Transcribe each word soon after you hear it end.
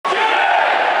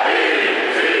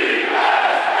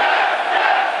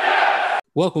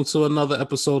Welcome to another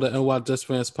episode of NY Just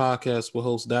Fans Podcast with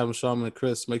hosts Davin Sharman and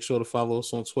Chris. Make sure to follow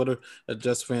us on Twitter at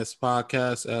Just Fans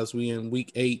Podcast as we in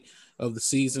week 8 of the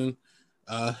season.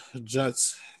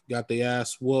 Jets got their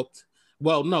ass whooped.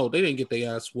 Well, no, they didn't get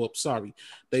their ass whooped. Sorry.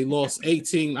 They lost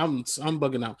 18. I'm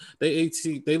bugging out.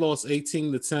 They lost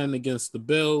 18-10 against the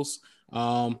Bills.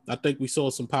 I think we saw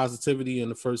some positivity in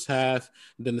the first half.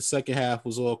 Then the second half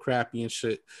was all crappy and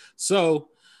shit. So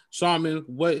Sharman,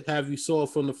 what have you saw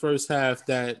from the first half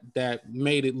that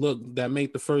made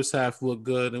the first half look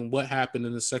good, and what happened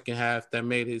in the second half that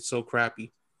made it so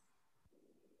crappy?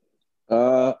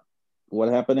 Uh, what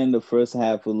happened in the first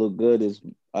half will look good is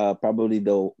probably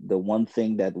the one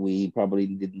thing that we probably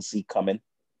didn't see coming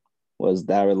was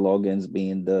Darrell Loggins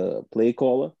being the play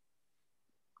caller.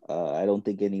 I don't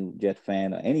think any Jet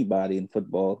fan or anybody in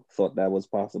football thought that was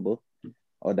possible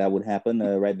or that would happen.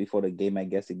 Right before the game, I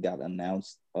guess it got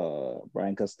announced.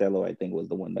 Brian Costello, I think, was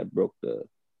the one that broke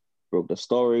the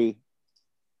story.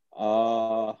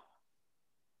 Uh,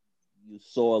 you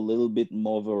saw a little bit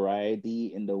more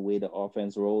variety in the way the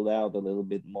offense rolled out, a little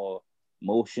bit more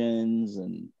motions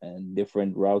and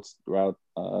different route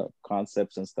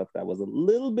concepts and stuff that was a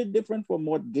little bit different from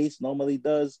what Gase normally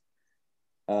does.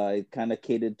 It kind of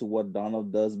catered to what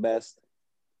Donald does best,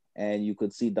 and you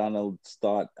could see Donald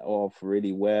start off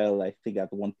really well. I think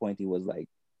at one point he was like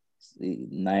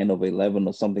 9 of 11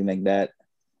 or something like that.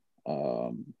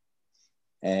 Um,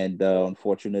 and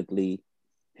unfortunately,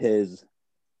 his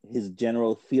his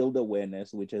general field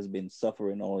awareness, which has been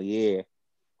suffering all year,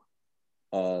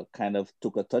 kind of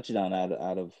took a touchdown out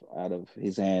of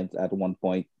his hands at one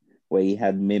point, where he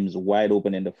had Mims wide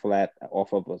open in the flat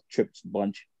off of a trips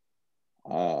bunch.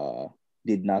 Uh,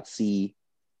 did not see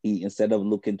he instead of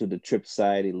looking to the trip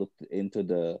side, he looked into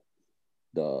the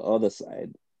other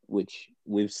side, which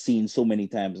we've seen so many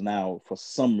times now. For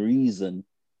some reason,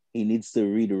 he needs to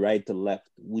read right to left,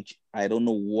 which I don't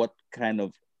know what kind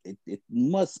of it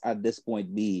must at this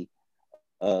point be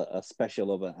a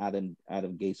special of an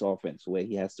Adam Gates offense where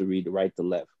he has to read right to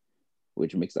left,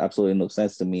 which makes absolutely no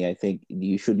sense to me. I think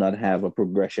you should not have a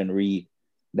progression read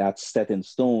that's set in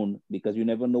stone because you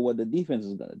never know what the defense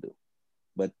is going to do.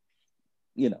 But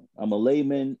I'm a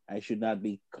layman. I should not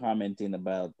be commenting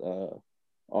about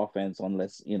offense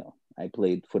unless I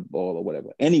played football or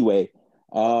whatever. Anyway,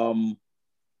 um,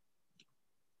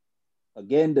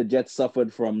 again, the Jets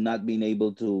suffered from not being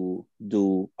able to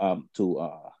do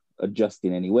to adjust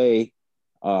in any way.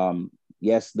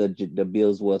 Yes, the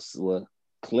Bills were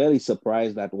clearly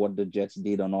surprised at what the Jets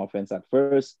did on offense at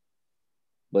first,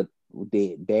 but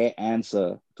their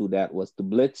answer to that was to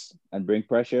blitz and bring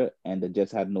pressure, and the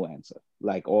Jets had no answer,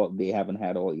 like all they haven't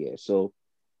had all year. So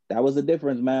that was the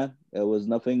difference, man. There was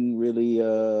nothing really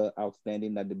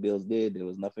outstanding that the Bills did. There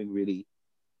was nothing really,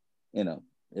 you know,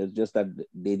 it was just that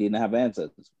they didn't have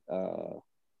answers.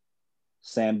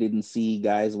 Sam didn't see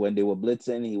guys when they were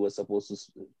blitzing. He was supposed to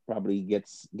probably get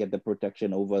the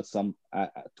protection over some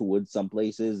towards some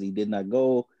places. He did not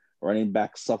go. Running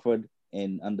back suffered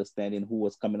in understanding who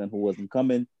was coming and who wasn't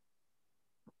coming.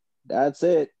 That's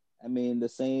it. I mean, the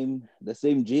same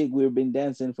jig we've been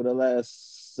dancing for the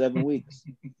last 7 weeks.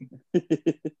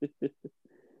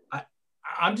 I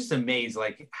I'm just amazed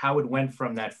like how it went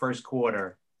from that first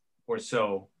quarter or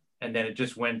so, and then it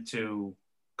just went to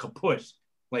kaput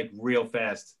like real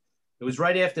fast. It was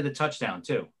right after the touchdown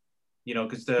too,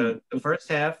 because the first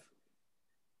half.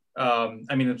 I'm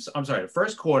sorry. The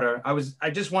first quarter, I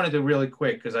just wanted to really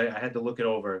quick because I had to look it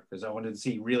over because I wanted to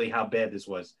see really how bad this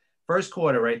was. First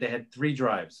quarter, right? They had 3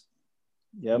 drives.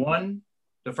 Yep.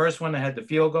 The first one, they had the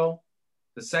field goal.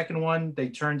 The second one, they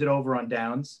turned it over on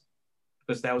downs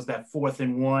because that was that 4th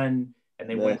and 1, and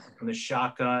they went from the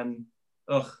shotgun.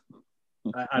 Ugh,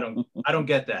 I don't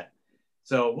get that.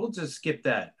 So we'll just skip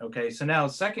that. Okay. So now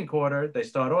second quarter, they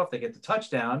start off, they get the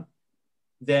touchdown.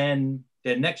 Then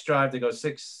their next drive, they go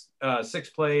six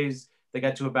plays. They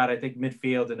got to about, I think,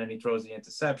 midfield, and then he throws the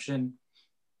interception.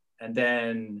 And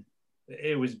then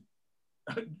it was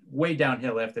way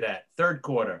downhill after that. Third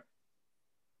quarter,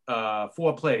 4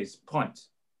 plays, punt.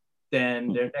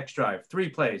 Then their next drive, 3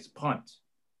 plays, punt.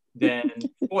 Then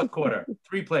fourth quarter,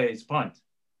 3 plays, punt.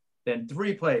 Then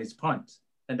 3 plays, punt.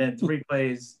 And then 3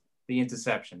 plays, the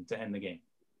interception to end the game.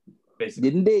 Basically.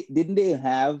 Didn't they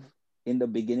have in the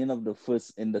beginning of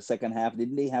in the second half,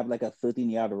 didn't they have like a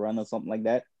 13-yard run or something like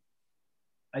that?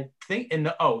 I think in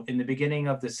the beginning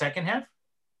of the second half?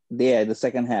 Yeah, the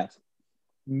second half.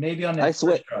 Maybe on that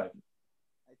first drive.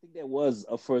 I think there was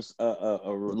a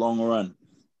long run,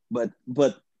 but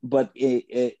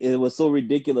it was so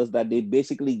ridiculous that they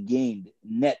basically gained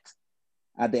net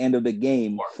at the end of the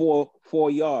game 4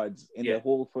 yards in the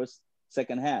whole first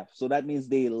second half. So that means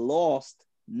they lost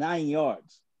 9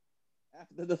 yards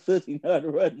after the 13-yard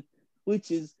run, which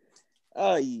is,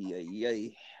 I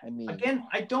mean, again,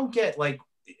 I don't get like,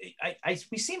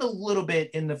 we seen a little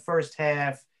bit in the first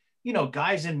half,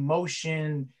 guys in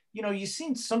motion, you've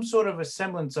seen some sort of a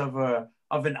semblance of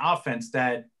an offense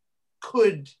that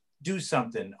could do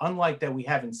something, unlike that we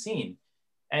haven't seen.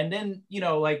 And then,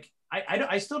 like,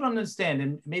 I still don't understand.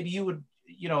 And maybe you would,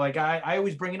 like I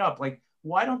always bring it up, like,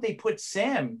 why don't they put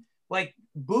Sam, like,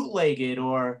 bootleg it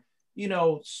or,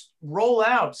 roll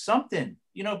out something,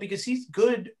 because he's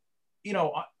good,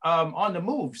 on the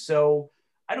move. So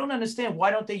I don't understand,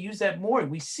 why don't they use that more?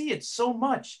 We see it so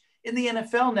much in the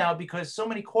NFL now because so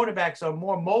many quarterbacks are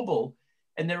more mobile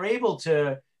and they're able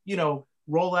to,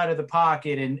 roll out of the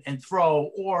pocket and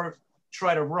throw or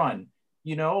try to run.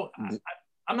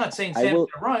 I'm not saying Sam's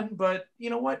to run, but you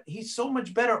know what? He's so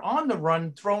much better on the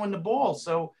run throwing the ball.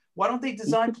 So why don't they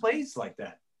design plays like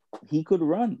that? He could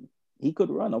run. He could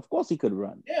run. Of course he could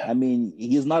run. Yeah. I mean,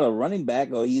 he's not a running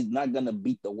back or he's not going to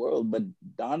beat the world, but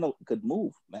Donald could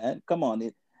move, man. Come on.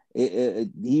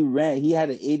 He ran. He had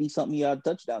an 80-something yard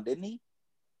touchdown, didn't he?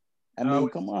 I mean,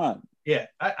 come on. Yeah.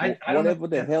 I whatever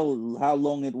the hell, how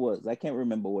long it was. I can't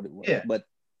remember what it was. Yeah. But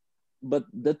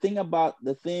the thing about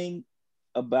the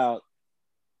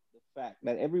fact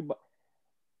that everybody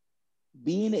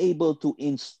being able to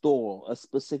install a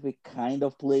specific kind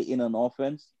of play in an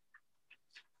offense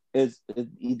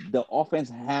the offense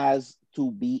has to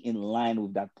be in line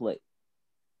with that play.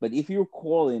 But if you're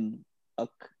calling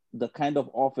the kind of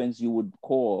offense you would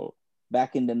call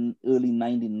back in the early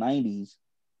 1990s,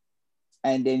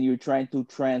 and then you're trying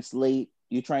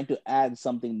to add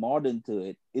something modern to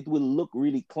it, it will look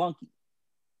really clunky.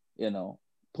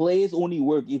 Plays only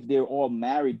work if they're all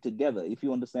married together, if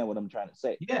you understand what I'm trying to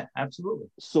say. Yeah, absolutely.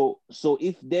 So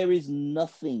if there is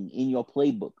nothing in your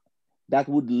playbook that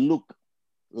would look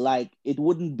like it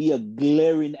wouldn't be a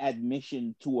glaring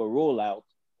admission to a rollout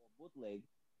or bootleg,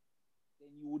 then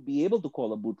you would be able to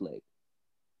call a bootleg.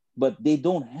 But they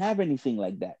don't have anything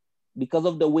like that because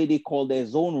of the way they call their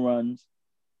zone runs.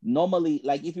 Normally,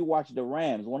 like if you watch the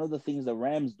Rams, one of the things the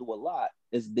Rams do a lot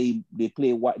is they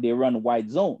run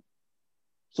wide zone.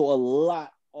 So a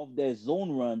lot of their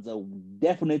zone runs are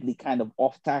definitely kind of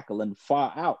off tackle and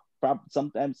far out.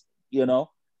 Sometimes,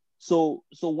 So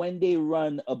when they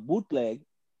run a bootleg,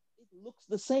 it looks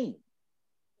the same.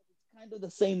 It's kind of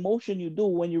the same motion you do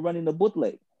when you're running a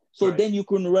bootleg. So right. Then you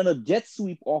can run a jet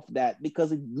sweep off that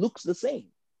because it looks the same.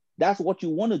 That's what you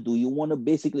want to do. You want to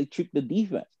basically trick the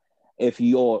defense. If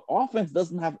your offense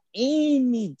doesn't have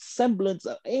any semblance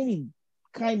of any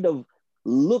kind of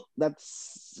look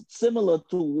that's similar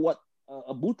to what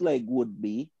a bootleg would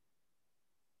be,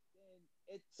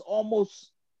 then it's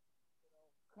almost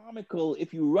comical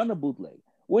if you run a bootleg,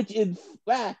 which in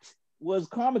fact was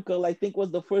comical. I think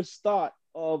was the first start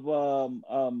of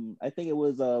I think it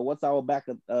was what's our back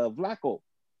Vlaco.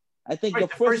 I think right,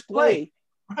 the first play.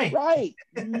 Right.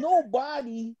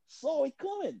 Nobody saw it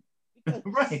coming.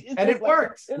 Right. And it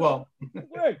worked. It worked.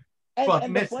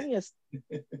 And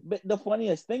the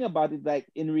funniest thing about it, like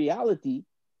in reality,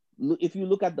 if you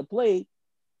look at the play,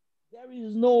 there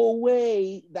is no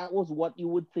way that was what you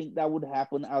would think that would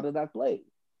happen out of that play.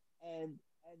 And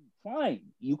fine,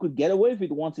 you could get away with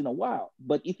it once in a while.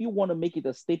 But if you want to make it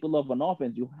a staple of an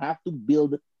offense, you have to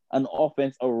build an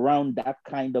offense around that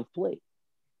kind of play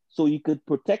so you could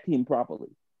protect him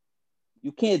properly.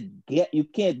 You can't get,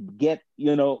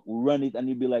 run it and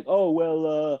you'd be like, oh,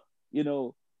 well,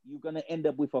 you're going to end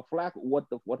up with a Flacco.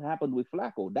 What happened with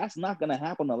Flacco? That's not going to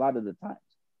happen a lot of the times.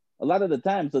 A lot of the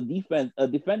times, a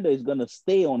defender is going to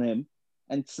stay on him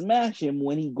and smash him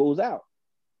when he goes out.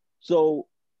 So,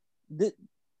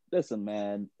 listen,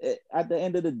 man, at the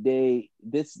end of the day,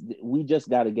 we just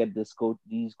got to get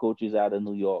these coaches out of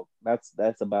New York.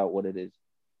 That's about what it is.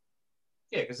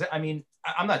 Yeah, because, I mean,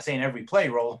 I'm not saying every play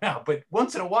roll out, but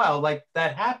once in a while, like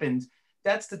that happens,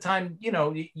 that's the time,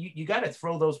 you got to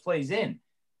throw those plays in.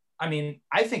 I mean,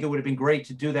 I think it would have been great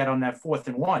to do that on that 4th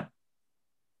and 1.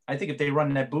 I think if they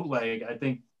run that bootleg, I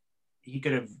think he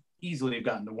could have easily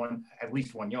gotten at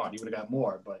least 1 yard. He would have got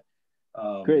more, but.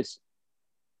 Chris,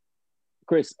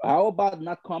 how about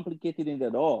not complicating it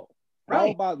at all? Right. How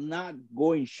about not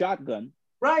going shotgun?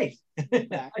 Right.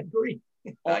 I agree.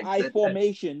 Or I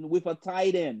formation with a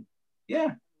tight end.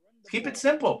 Yeah. Keep it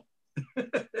simple.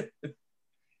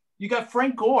 You got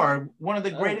Frank Gore, one of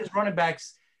the greatest running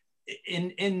backs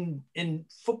in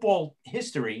football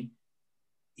history.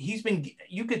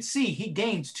 You could see he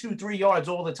gains 2-3 yards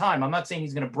all the time. I'm not saying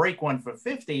he's going to break one for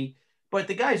 50, but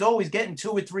the guy's always getting 2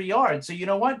 or 3 yards. So you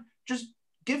know what? Just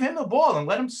give him the ball and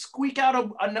let him squeak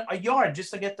out a yard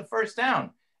just to get the first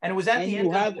down. And it was at the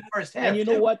end of the first half. And you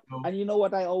know what? And you know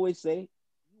what I always say?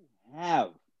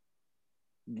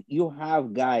 You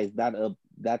have guys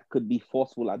that could be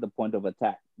forceful at the point of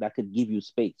attack, that could give you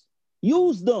space.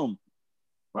 Use them.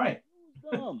 Right.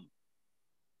 Use them.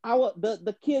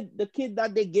 The kid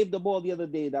that they gave the ball the other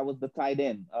day, that was the tight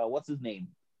end. What's his name?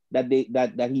 That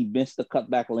he missed the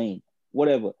cutback lane.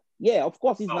 Whatever. Yeah, of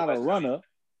course he's not a runner.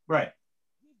 Right.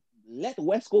 Let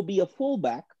Wesco be a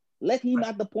fullback. Let him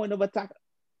at the point of attack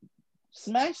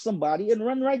smash somebody and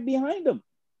run right behind him.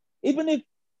 Even if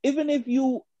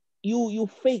you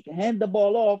fake hand the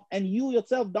ball off and you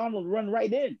yourself, Donald, run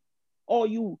right in, or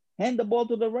you hand the ball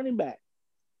to the running back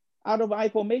out of I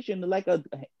formation like a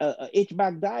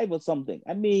H-back dive or something.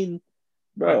 I mean,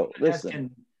 bro,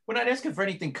 listen. We're not asking for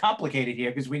anything complicated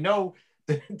here, because we know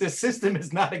the system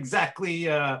is not exactly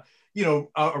a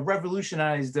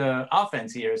revolutionized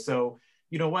offense here. So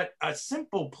you know what? A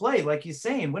simple play, like you're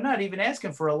saying, we're not even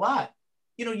asking for a lot.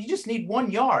 You just need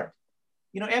 1 yard.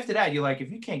 After that, you're like,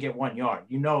 if you can't get 1 yard,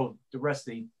 the rest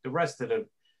of the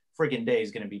friggin' day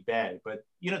is going to be bad. But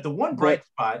the one bright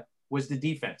spot was the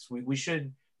defense. We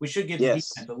should give the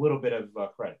defense a little bit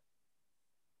of credit.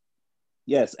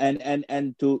 Yes,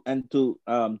 and to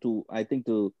I think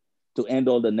to end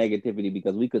all the negativity,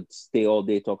 because we could stay all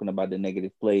day talking about the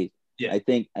negative plays. Yeah. I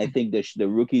think the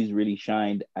rookies really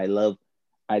shined. I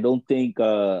don't think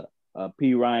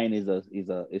P. Ryan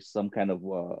is some kind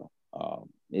of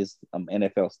is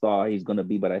NFL star. He's gonna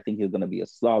be, but I think he's gonna be a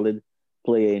solid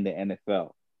player in the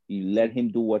NFL. You let him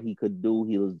do what he could do,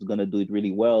 he was gonna do it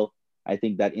really well. I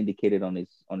think that indicated on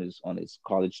his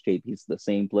college tape. He's the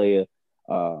same player.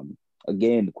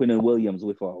 Again, Quinnen Williams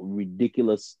with a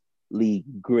ridiculously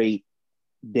great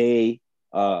day.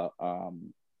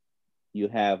 You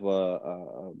have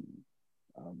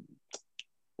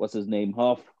what's his name,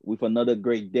 Huff, with another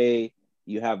great day.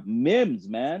 You have Mims,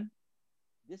 man.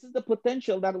 This is the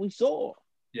potential that we saw.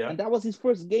 Yeah. And that was his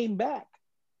first game back.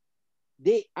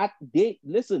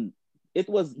 Listen,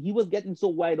 he was getting so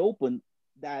wide open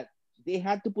that they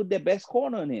had to put their best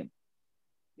corner on him.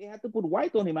 They had to put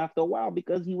White on him after a while,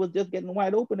 because he was just getting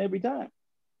wide open every time.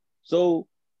 So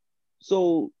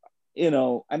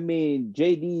I mean,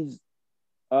 JD's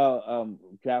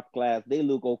draft class, they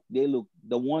look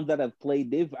the ones that have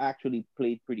played, they've actually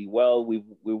played pretty well.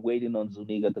 We're waiting on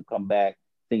Zuniga to come back.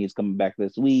 I think he's coming back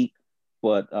this week,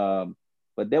 but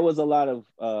there was a lot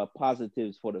of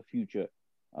positives for the future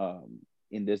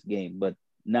in this game, but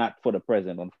not for the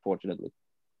present, unfortunately.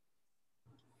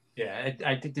 Yeah,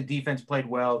 I think the defense played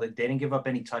well. They didn't give up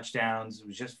any touchdowns. It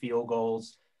was just field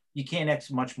goals. You can't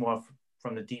expect much more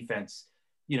from the defense,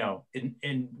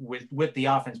 in with the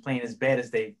offense playing as bad as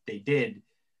they did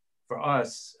for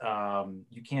us.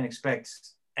 You can't expect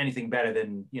anything better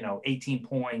than 18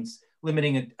 points,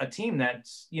 limiting a team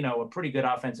that's a pretty good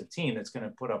offensive team that's going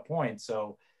to put up points.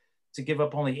 So to give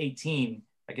up only 18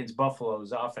 against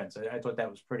Buffalo's offense, I thought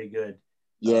that was pretty good.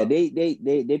 Yeah,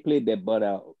 they played their butt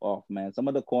off, man. Some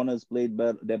of the corners played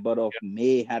their butt off. Yeah.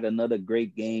 May had another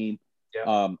great game.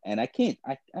 Yeah. And I can't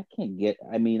get.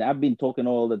 I mean, I've been talking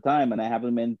all the time, and I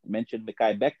haven't mentioned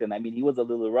Mekhi Becton. I mean, he was a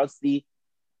little rusty.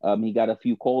 He got a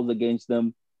few calls against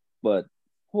him, but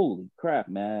holy crap,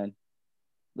 man!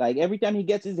 Like every time he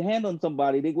gets his hand on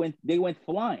somebody, they went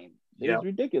flying. It was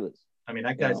ridiculous. I mean,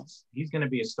 that guy's he's going to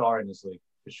be a star in this league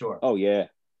for sure. Oh yeah,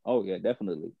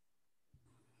 definitely.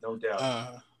 No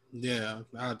doubt. Yeah,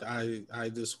 I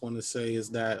just want to say is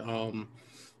that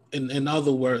in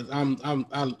other words, I'm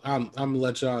gonna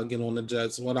let y'all get on the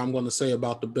Jets. What I'm going to say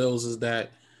about the Bills is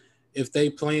that if they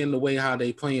playing the way how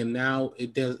they playing now,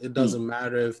 it doesn't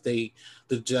matter if the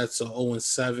Jets are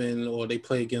 0-7 or they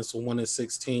play against a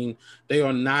 1-16. They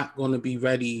are not going to be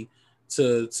ready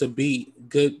to beat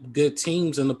good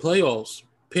teams in the playoffs.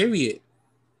 Period.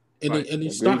 And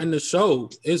it's starting to show.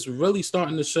 It's really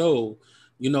starting to show.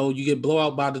 You get blown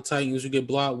out by the Titans, you get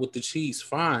blown out with the Chiefs,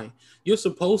 fine. You're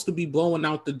supposed to be blowing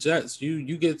out the Jets.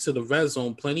 You get to the red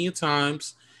zone plenty of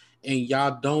times, and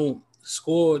y'all don't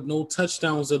score no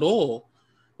touchdowns at all.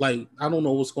 Like, I don't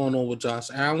know what's going on with Josh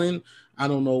Allen. I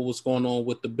don't know what's going on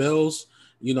with the Bills.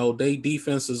 They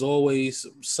defense is always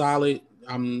solid.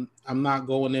 I'm not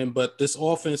going in, but this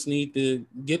offense need to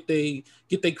get they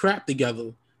crap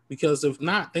together. Because if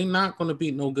not, they're not going to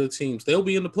beat no good teams. They'll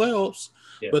be in the playoffs,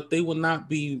 but they will not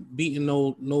be beating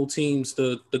no teams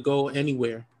to go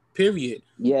anywhere. Period.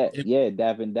 Yeah,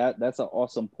 Davin, that's an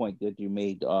awesome point that you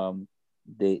made.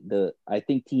 I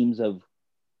think teams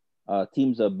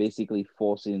are basically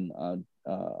forcing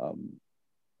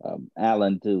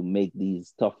Allen to make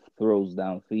these tough throws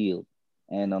downfield.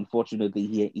 and unfortunately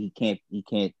he can't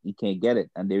get it,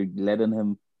 and they're letting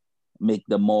him make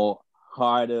the more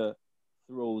harder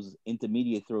throws,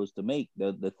 intermediate throws to make.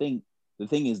 The thing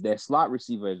is their slot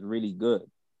receiver is really good,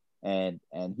 and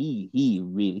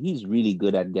he's really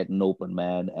good at getting open,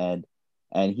 man,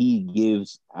 and he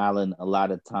gives Allen a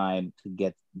lot of time to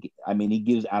get. I mean, he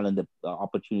gives Allen the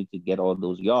opportunity to get all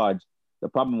those yards. The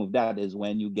problem with that is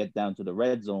when you get down to the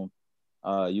red zone,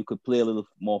 you could play a little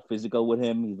more physical with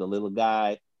him. He's a little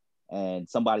guy, and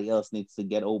somebody else needs to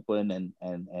get open,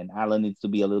 and Allen needs to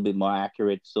be a little bit more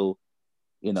accurate. So,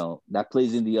 that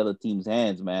plays in the other team's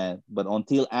hands, man. But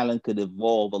until Allen could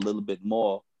evolve a little bit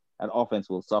more, that offense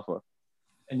will suffer.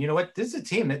 And you know what? This is a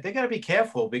team that they got to be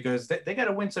careful because they got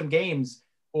to win some games,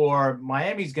 or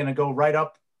Miami's going to go right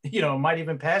up. Might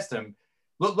even pass them.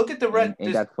 Look at the red.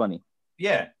 Ain't that funny?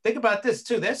 Yeah, think about this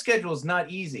too. Their schedule is not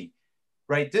easy,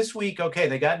 right? This week, okay,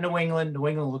 they got New England. New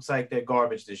England looks like they're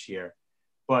garbage this year,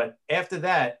 but after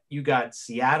that, you got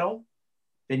Seattle,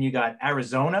 then you got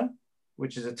Arizona,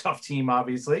 which is a tough team,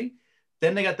 obviously.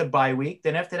 Then they got the bye week.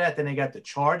 Then after that, then they got the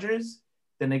Chargers.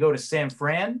 Then they go to San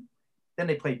Fran. Then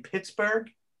they play Pittsburgh.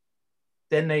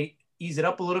 Then they ease it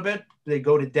up a little bit. They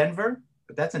go to Denver,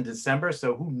 but that's in December,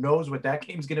 so who knows what that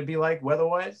game's going to be like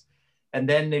weather-wise. And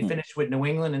then they finish with New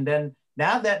England. And then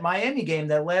now that Miami game,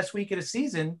 that last week of the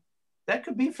season, that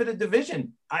could be for the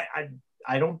division. I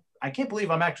can't believe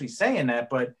I'm actually saying that,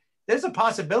 but there's a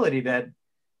possibility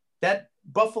that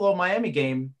Buffalo Miami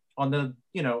game on the,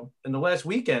 in the last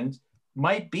weekend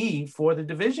might be for the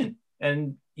division.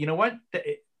 And you know what?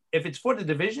 If it's for the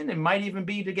division, it might even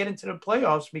be to get into the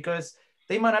playoffs because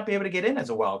they might not be able to get in as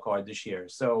a wild card this year.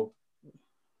 So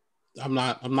I'm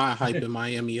not hyping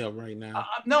Miami up right now.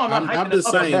 No, I'm just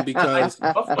saying because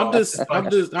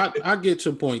I get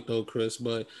your point though, Chris.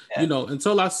 But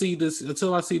until I see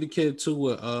the kid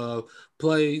Tua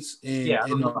plays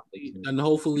and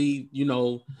hopefully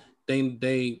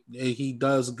he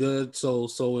does good,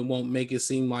 so it won't make it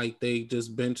seem like they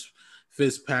just bench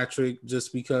Fitzpatrick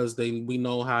just because we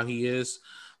know how he is.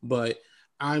 But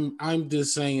I'm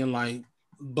just saying, like,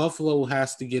 Buffalo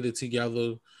has to get it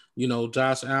together.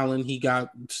 Josh Allen,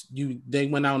 they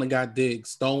went out and got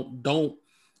Diggs. Don't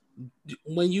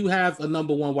when you have a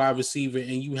number one wide receiver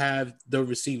and you have the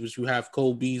receivers, you have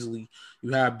Cole Beasley,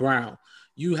 you have Brown,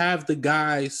 you have the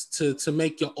guys to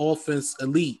make your offense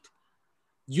elite.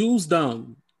 Use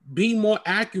them. Be more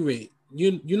accurate.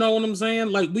 You know what I'm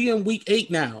saying? Like, we in week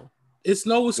 8 now. It's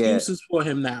no excuses for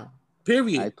him now.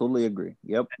 Period. I totally agree.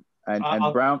 Yep. And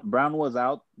Brown was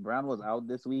out. Brown was out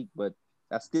this week, but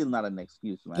that's still not an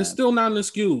excuse, man. It's still not an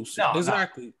excuse. No,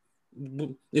 exactly.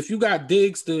 No. If you got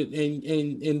Diggs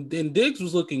and Diggs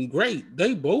was looking great.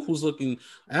 They both was looking.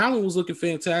 Allen was looking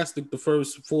fantastic the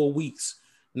first 4 weeks.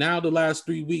 Now the last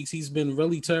 3 weeks he's been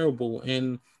really terrible,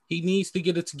 and he needs to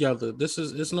get it together.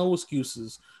 It's no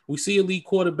excuses. We see elite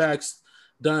quarterbacks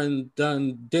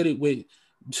did it with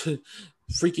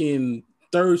freaking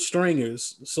third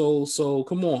stringers. So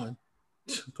come on.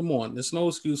 There's no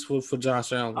excuse for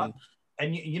Josh Allen.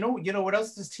 And you know what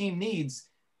else this team needs?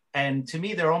 And to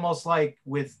me, they're almost like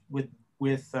with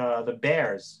the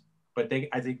Bears, but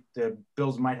I think the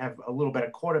Bills might have a little better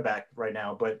quarterback right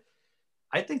now. But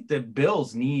I think the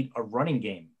Bills need a running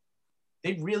game.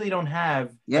 They really don't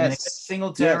have.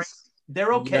 Singletary. Yes.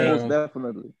 They're okay. Yes,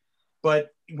 definitely.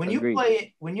 But when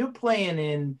you're playing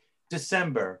in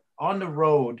December on the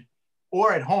road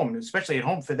or at home, especially at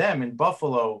home for them in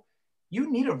Buffalo,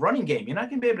 you need a running game. You're not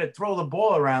going to be able to throw the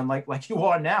ball around like you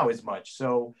are now as much.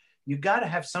 So you got to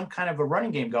have some kind of a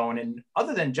running game going. And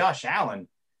other than Josh Allen,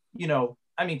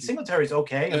 Singletary's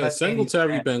okay. Yeah,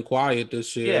 Singletary been quiet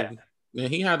this year. Yeah,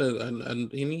 he had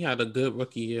a good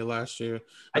rookie year last year.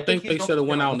 I think they should have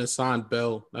went out and signed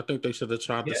Bell. I think they should have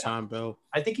tried to sign Bell.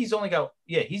 I think he's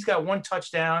got 1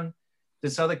 touchdown.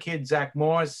 This other kid, Zach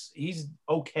Morris, he's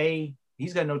okay.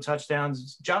 He's got no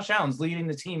touchdowns. Josh Allen's leading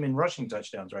the team in rushing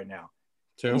touchdowns right now.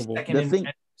 Terrible.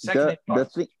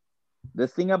 The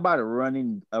thing about a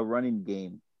running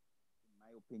game, in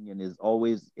my opinion, is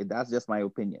always, that's just my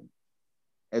opinion.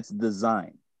 It's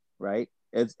design, right?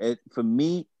 For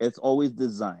me, it's always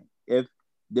design. If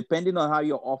depending on how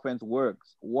your offense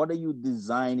works, what are you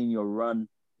designing your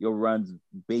runs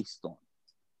based on?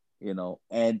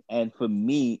 And for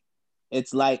me,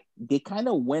 it's like they kind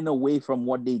of went away from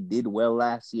what they did well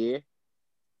last year,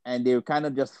 and they're kind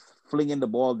of just flinging the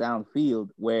ball downfield,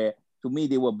 where to me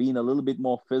they were being a little bit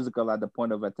more physical at the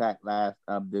point of attack last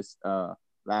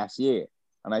year.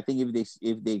 And I think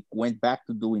if they went back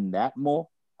to doing that more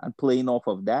and playing off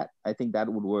of that, I think that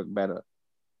would work better.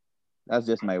 That's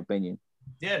just my opinion.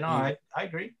 Yeah, no, I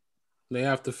agree. They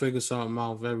have to figure something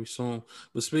out very soon.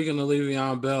 But speaking of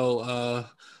Le'Veon Bell,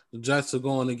 the Jets are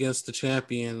going against the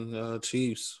champion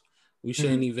Chiefs. We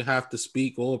shouldn't even have to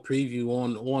speak or preview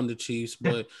on the Chiefs,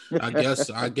 but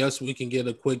I guess we can get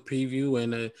a quick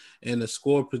preview and a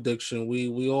score prediction.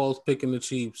 We all picking the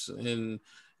Chiefs, and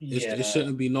it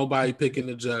shouldn't be nobody picking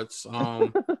the Jets.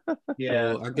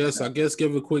 Yeah. So I guess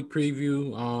give a quick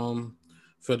preview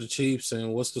for the Chiefs,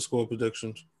 and what's the score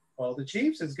predictions? Well, the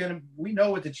Chiefs we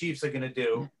know what the Chiefs are gonna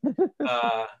do.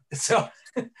 So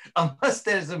unless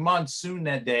there's a monsoon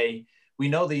that day, we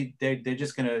know they're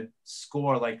just gonna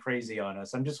score like crazy on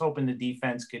us. I'm just hoping the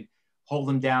defense could hold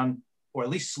them down, or at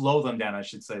least slow them down, I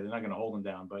should say. They're not gonna hold them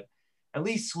down, but at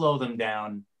least slow them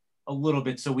down a little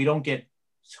bit so we don't get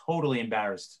totally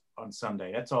embarrassed on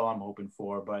Sunday. That's all I'm hoping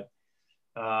for. But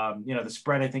the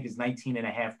spread I think is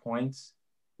 19.5 points,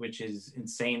 which is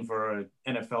insane for an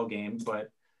NFL game.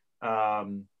 But I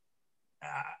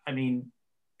mean,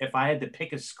 if I had to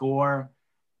pick a score,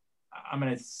 I'm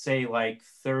going to say like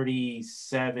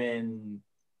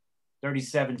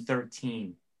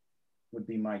 37-13 would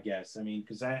be my guess. I mean,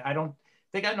 because I don't,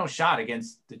 they got no shot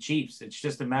against the Chiefs. It's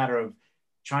just a matter of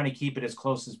trying to keep it as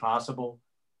close as possible.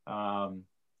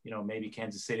 Maybe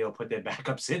Kansas City will put their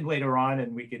backups in later on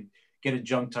and we could get a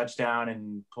junk touchdown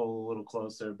and pull a little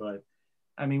closer. But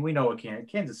I mean, we know what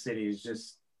Kansas City is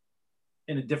just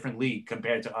in a different league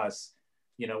compared to us.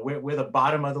 We're the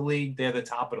bottom of the league. They're the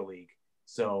top of the league.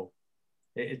 So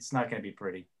it's not going to be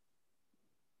pretty.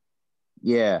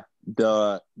 Yeah.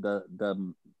 I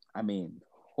mean,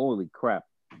 holy crap.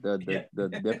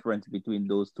 The difference between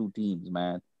those two teams,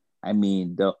 man. I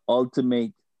mean, the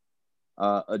ultimate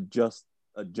adjuster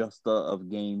of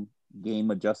game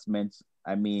adjustments.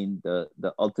 I mean,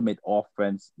 the ultimate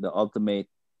offense, the ultimate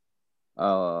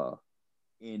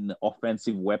in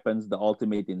offensive weapons, the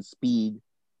ultimate in speed,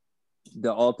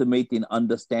 the ultimate in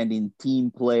understanding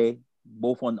team play,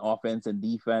 both on offense and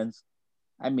defense.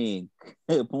 I mean,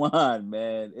 come on,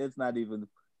 man. It's not even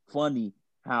funny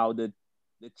how the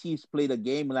Chiefs played a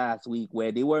game last week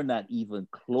where they were not even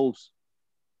close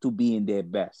to being their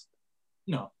best.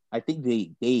 No. I think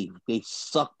they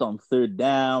sucked on third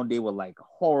down. They were like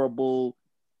horrible.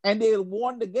 And they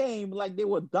won the game like they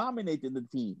were dominating the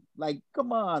team. Like,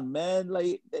 come on, man.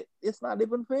 Like, it's not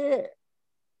even fair.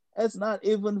 It's not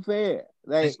even fair.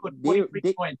 Like, they scored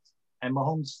 43 points, and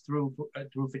Mahomes threw for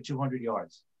 200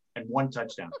 yards and 1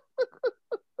 touchdown.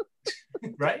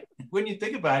 Right? When you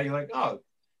think about it, you're like, oh, it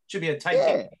should be a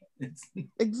tight game.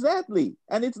 Exactly.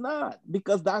 And it's not,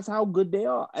 because that's how good they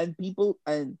are. And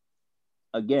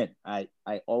again, I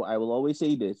will always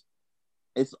say this.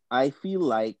 I feel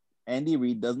like Andy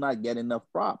Reid does not get enough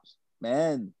props.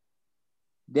 Man,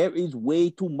 there is way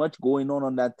too much going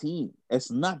on that team. It's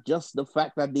not just the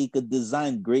fact that they could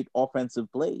design great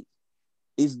offensive plays.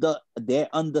 It's their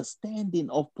understanding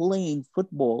of playing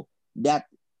football that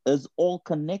is all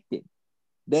connected.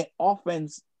 Their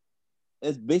offense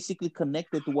is basically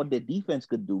connected to what their defense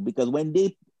could do, because when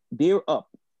they're up,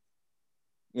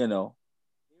 they're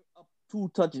up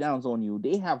 2 touchdowns on you,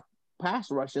 they have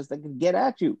pass rushers that can get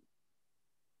at you.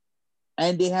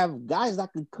 And they have guys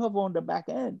that can cover on the back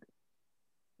end,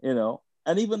 and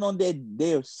even on their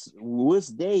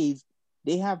worst days,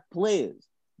 they have players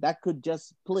that could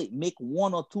just make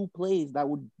 1 or 2 plays that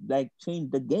would like change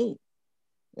the game,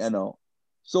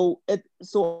 So at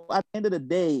the end of the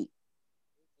day,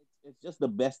 it's just the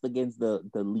best against the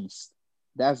least.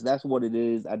 That's what it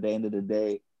is at the end of the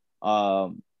day.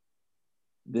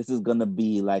 This is gonna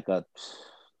be like a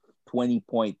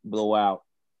 20-point blowout.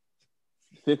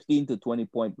 15 to 20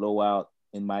 point blowout,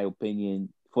 in my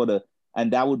opinion,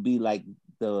 and that would be like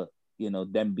them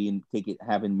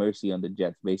having mercy on the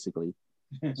Jets, basically.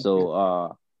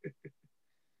 So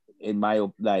in my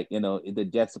the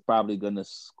Jets are probably gonna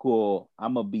score.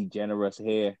 I'm gonna be generous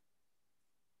here.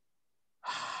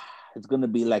 It's gonna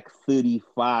be like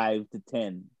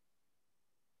 35-10.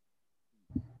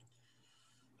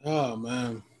 Oh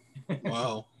man.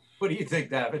 Wow. What do you think,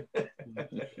 David?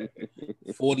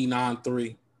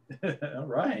 49-3. All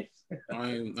right.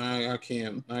 I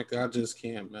can't. I just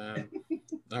can't, man.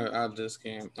 I just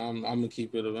can't. I'm gonna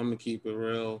keep it. I'm gonna keep it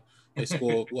real. They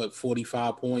scored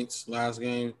 45 points last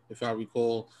game, if I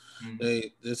recall. Mm-hmm.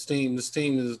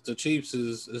 The Chiefs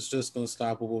is just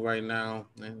unstoppable right now,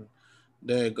 and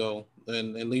there you go.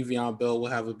 And Le'Veon Bell will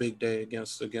have a big day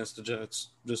against the Jets,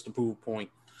 just to prove a point.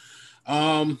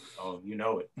 You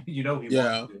know it. He wants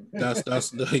to.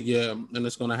 that's and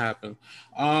it's gonna happen.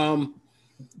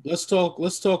 Let's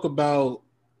talk about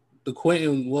the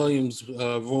Quentin Williams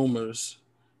rumors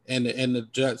and the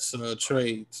Jets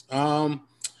trades.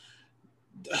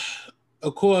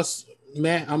 Of course,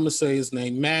 I'm gonna say his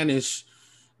name, Manish,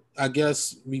 I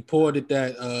guess reported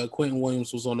that Quentin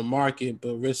Williams was on the market,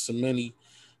 but Rich Cimini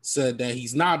said that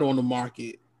he's not on the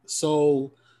market.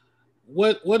 So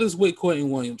what is with Quentin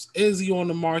Williams? Is he on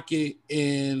the market,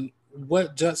 and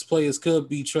what Jets players could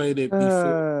be traded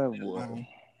before? Boy.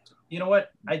 You know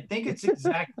what? I think it's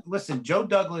exact. Listen, Joe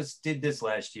Douglas did this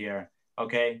last year.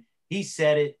 Okay, he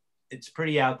said it. It's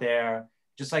pretty out there,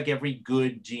 just like every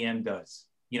good GM does.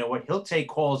 You know what? He'll take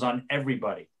calls on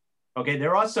everybody. Okay,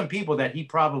 there are some people that he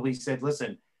probably said,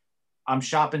 "Listen, I'm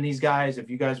shopping these guys. If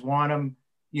you guys want them,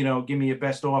 you know, give me your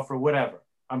best offer, whatever."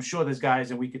 I'm sure there's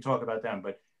guys, and we could talk about them.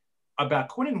 But about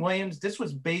Quentin Williams, this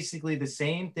was basically the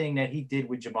same thing that he did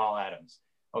with Jamal Adams.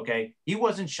 Okay, he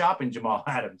wasn't shopping Jamal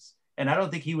Adams, and I don't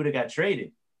think he would have got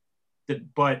traded.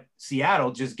 But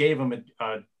Seattle just gave him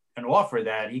an offer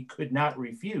that he could not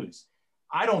refuse.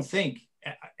 I don't think,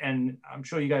 and I'm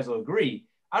sure you guys will agree,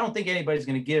 I don't think anybody's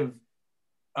going to give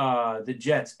the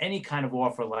Jets any kind of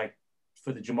offer like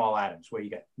for the Jamal Adams, where you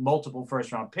got multiple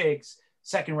first-round picks,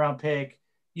 second-round pick.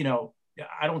 You know,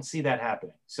 I don't see that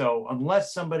happening. So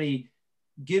unless somebody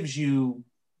gives you,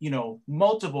 you know,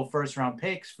 multiple first-round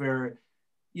picks for,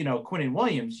 you know, Quentin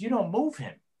Williams, you don't move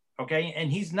him, okay? And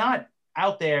he's not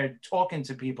out there talking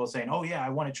to people saying, oh, yeah, I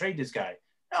want to trade this guy.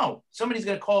 No, somebody's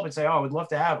going to call up and say, oh, I would love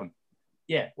to have him.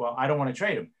 Yeah, well, I don't want to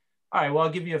trade him. All right, well,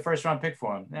 I'll give you a first-round pick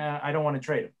for him. Nah, I don't want to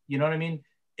trade him. You know what I mean?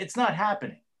 It's not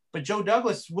happening. But Joe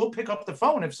Douglas will pick up the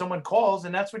phone if someone calls,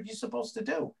 and that's what you're supposed to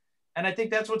do. And I think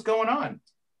that's what's going on.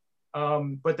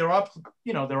 But there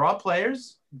are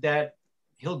players that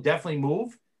he'll definitely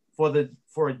move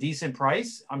for a decent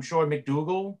price. I'm sure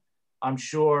McDougal. I'm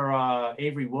sure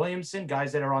Avery Williamson,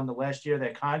 guys that are on the last year of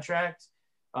their contract.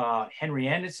 Henry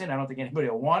Anderson. I don't think anybody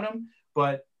will want him,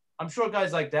 but I'm sure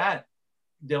guys like that,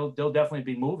 they'll definitely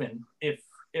be moving if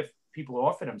people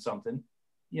offered him something,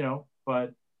 you know.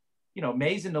 But you know,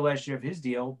 May's in the last year of his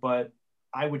deal, but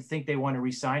I would think they want to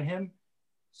re-sign him.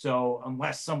 So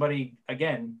unless somebody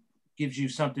again gives you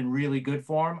something really good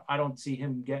for him, I don't see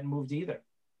him getting moved either.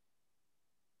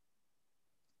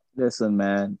 Listen,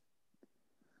 man.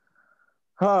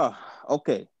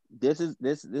 Okay. This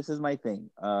is my thing.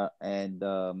 And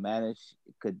Manish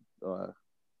could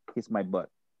kiss my butt.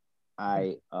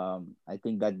 I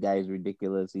think that guy is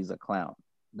ridiculous. He's a clown.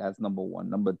 That's number one.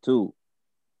 Number two,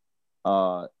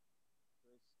 I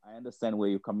understand where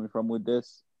you're coming from with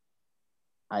this.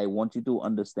 I want you to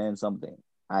understand something.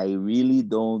 I really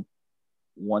don't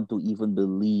want to even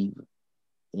believe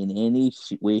in any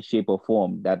way, shape, or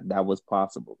form that was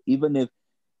possible. Even if,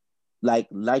 like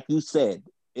you said,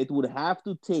 it would have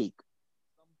to take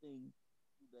something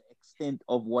to the extent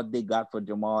of what they got for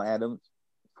Jamal Adams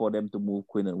for them to move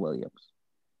Quentin Williams.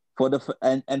 For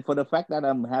the fact that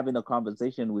I'm having a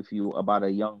conversation with you about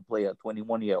a young player,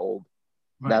 21-year-old,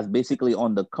 right, that's basically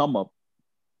on the come up.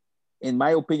 In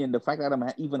my opinion, the fact that I'm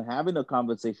even having a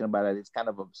conversation about it is kind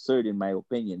of absurd, in my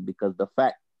opinion, because the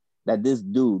fact that this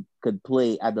dude could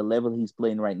play at the level he's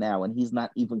playing right now, and he's not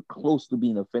even close to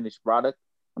being a finished product.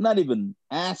 I'm not even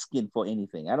asking for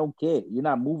anything. I don't care. You're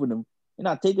not moving him. You're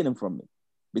not taking him from me,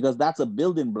 because that's a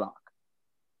building block.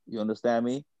 You understand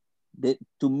me?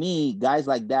 To me, guys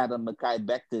like that and Mekhi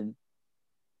Becton,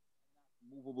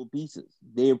 movable pieces.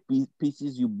 They're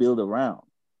pieces you build around.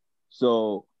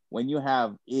 So when you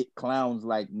have clowns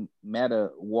like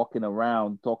Meta walking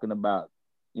around talking about,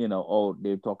 you know, oh,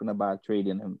 they're talking about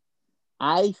trading him.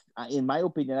 In my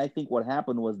opinion, I think what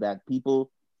happened was that people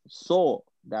saw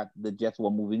that the Jets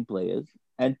were moving players,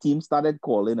 and teams started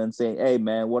calling and saying, hey,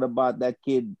 man, what about that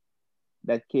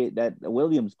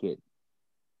Williams kid?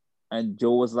 And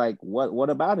Joe was like, what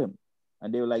about him?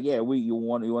 And they were like, yeah, you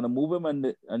want to move him?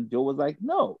 And Joe was like,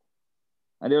 no.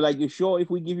 And they were like, you sure if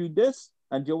we give you this?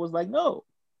 And Joe was like, no.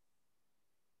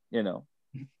 You know,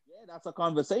 yeah, that's a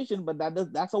conversation, but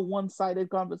that's a one-sided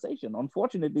conversation.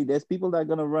 Unfortunately, there's people that are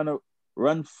going to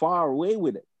run far away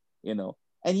with it, you know.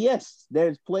 And yes,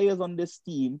 there's players on this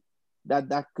team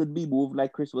that could be moved,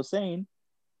 like Chris was saying,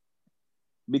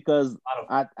 because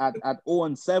at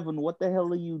 0-7, what the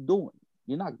hell are you doing?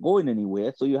 You're not going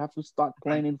anywhere, so you have to start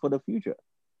planning for the future.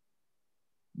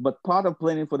 But part of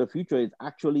planning for the future is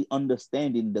actually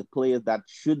understanding the players that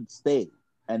should stay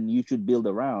and you should build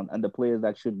around, and the players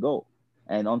that should go.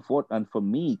 And for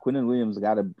me, Quentin Williams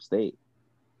got to stay.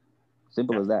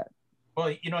 Simple as that.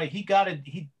 Well, you know,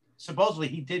 he supposedly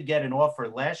he did get an offer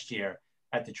last year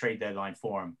at the trade deadline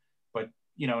for him, but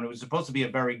you know, and it was supposed to be a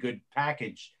very good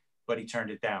package, but he turned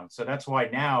it down. So that's why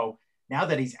now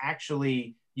that he's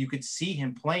actually, you could see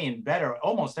him playing better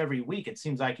almost every week. It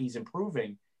seems like he's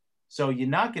improving. So you're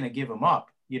not going to give him up,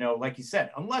 you know, like you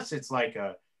said, unless it's like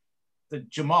a the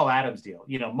Jamal Adams deal,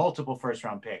 multiple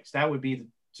first-round picks. That would be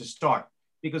to start,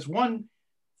 because one,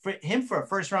 for him for a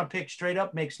first-round pick straight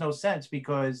up makes no sense,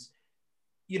 because,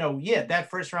 that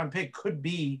first-round pick could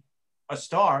be a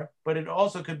star, but it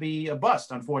also could be a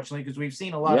bust, unfortunately, because we've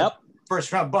seen a lot of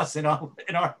first-round busts in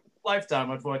our lifetime,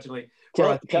 unfortunately.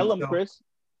 Tell them, Chris.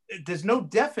 There's no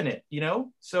definite,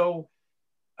 so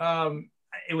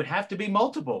it would have to be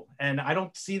multiple, and I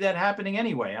don't see that happening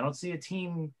anyway. I don't see a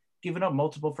team giving up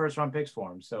multiple first-round picks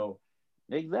for him. So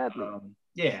exactly,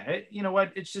 you know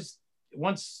what? It's just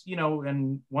once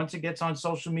and once it gets on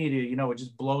social media, it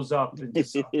just blows up into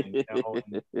something.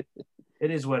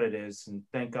 It is what it is, and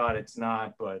thank God it's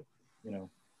not. But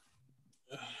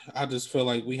I just feel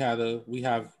like we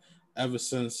have ever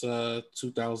since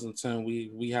 2010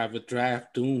 we have a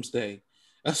draft doomsday.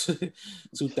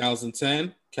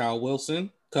 2010, Cal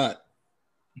Wilson cut.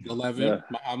 11,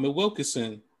 Muhammad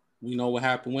Wilkerson. We know what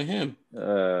happened with him.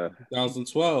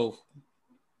 2012,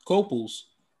 Copels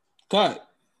cut.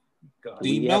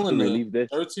 D. Melina,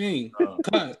 13,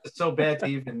 cut. It's so bad to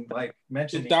even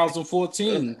mention.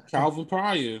 2014, Calvin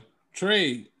Pryor,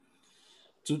 trade.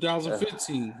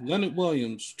 2015, Leonard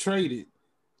Williams, traded.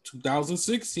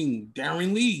 2016,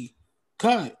 Darren Lee,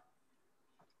 cut.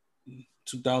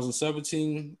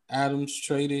 2017, Adams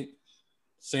traded.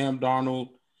 Sam Darnold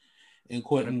and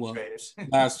Quentin Williams.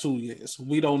 Last 2 years,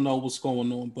 we don't know what's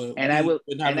going on, but we've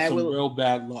been having some real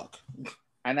bad luck.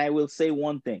 And I will say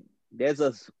one thing: there's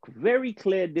a very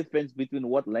clear difference between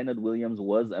what Leonard Williams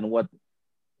was and what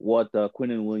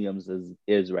Quentin Williams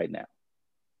is right now.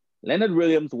 Leonard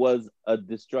Williams was a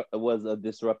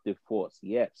disruptive force,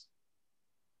 yes,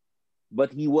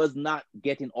 but he was not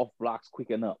getting off blocks quick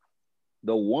enough.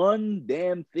 The one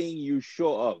damn thing you're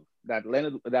sure of that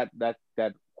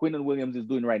Quentin Williams is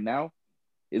doing right now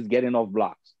is getting off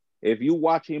blocks. If you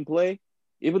watch him play,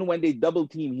 even when they double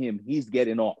team him, he's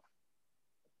getting off.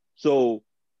 So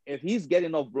if he's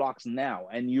getting off blocks now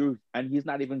and he's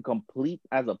not even complete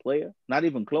as a player, not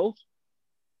even close,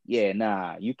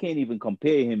 you can't even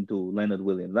compare him to Leonard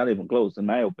Williams, not even close, in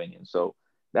my opinion. So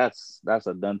that's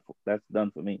done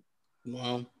for me.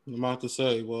 Well, I'm about to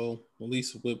say, at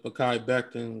least with Mekhi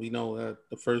Becton, we know that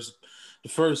the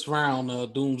first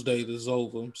round doomsday is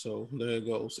over. So there it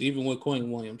goes. Even with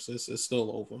Quentin Williams, it's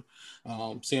still over.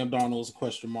 Sam Darnold is a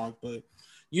question mark, but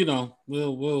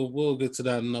we'll get to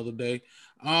that another day.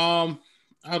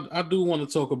 I do want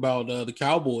to talk about the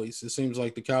Cowboys. It seems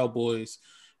like the Cowboys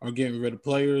are getting rid of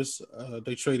players.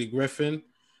 They traded Griffin.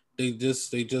 They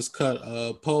just cut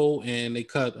Poe, and they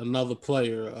cut another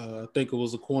player. I think it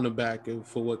was a cornerback,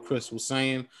 for what Chris was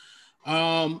saying.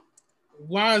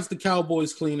 Why is the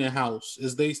Cowboys cleaning house?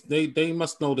 Is they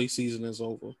must know their season is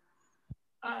over.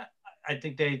 I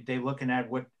think they looking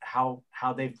at how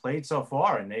they've played so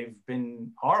far, and they've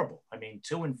been horrible. I mean,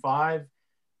 2-5,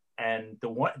 and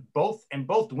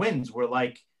both wins were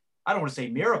I don't want to say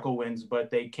miracle wins,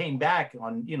 but they came back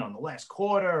on in the last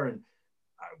quarter, and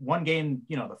one game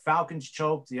the Falcons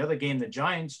choked, the other game the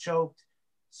Giants choked.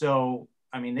 So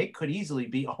I mean, they could easily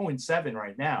be 0-7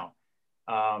 right now,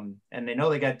 and they know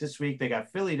they got this week. They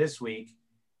got Philly this week,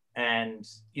 and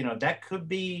that could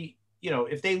be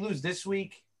if they lose this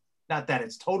week. Not that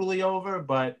it's totally over,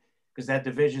 but because that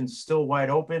division's still wide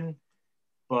open.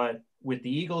 But with the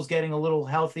Eagles getting a little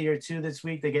healthier too this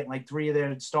week, they get 3 of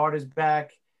their starters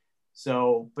back.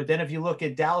 So, but then if you look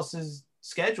at Dallas's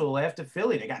schedule after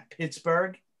Philly, they got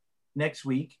Pittsburgh next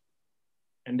week.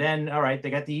 And then, all right, they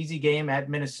got the easy game at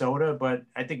Minnesota, but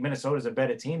I think Minnesota's a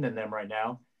better team than them right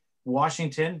now.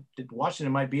 Washington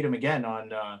might beat them again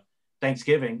on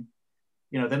Thanksgiving.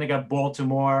 Then they got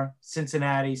Baltimore,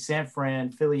 Cincinnati, San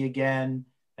Fran, Philly again,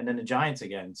 and then the Giants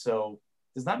again. So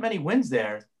there's not many wins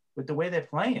there with the way they're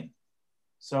playing.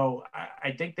 So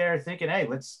I think they're thinking, hey,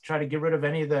 let's try to get rid of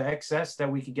any of the excess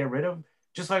that we could get rid of,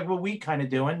 just like what we kind of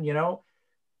doing,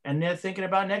 and they're thinking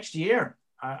about next year.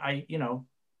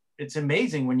 It's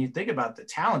amazing when you think about the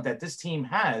talent that this team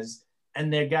has,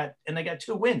 and they got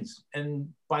 2 wins,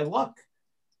 and by luck.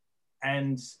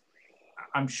 And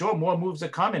I'm sure more moves are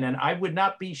coming, and I would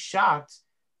not be shocked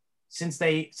since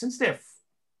they're,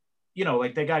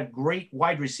 they got great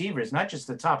wide receivers, not just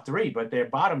the top 3, but their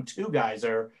bottom 2 guys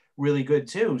are really good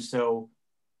too. So,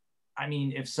 I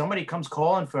mean, if somebody comes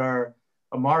calling for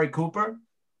Amari Cooper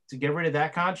to get rid of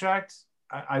that contract,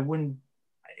 it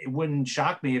wouldn't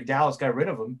shock me if Dallas got rid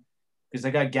of him, because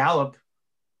they got Gallup,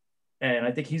 and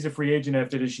I think he's a free agent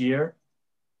after this year,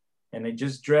 and they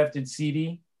just drafted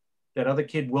CD. That other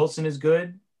kid, Wilson, is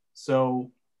good.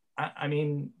 So, I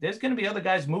mean, there's going to be other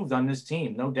guys moved on this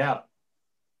team, no doubt.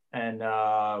 And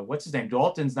what's his name?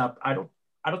 Dalton's not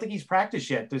 – I don't think he's practiced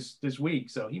yet this week,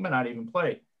 so he might not even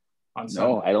play on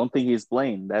Sunday. No, I don't think he's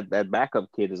playing. That backup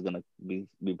kid is gonna be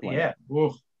playing. Yeah.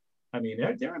 Oof. I mean,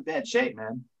 they're in bad shape,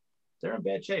 man. They're in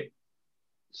bad shape.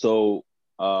 So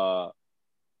I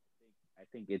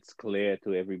think it's clear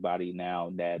to everybody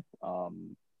now that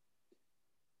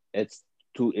it's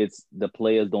the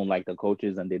players don't like the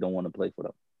coaches and they don't want to play for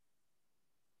them.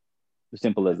 As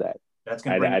simple as that. That's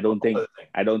gonna bring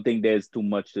I don't think there's too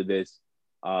much to this.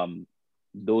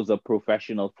 Those are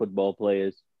professional football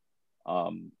players.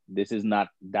 This is not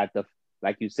that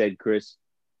like you said, Chris,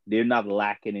 they're not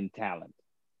lacking in talent.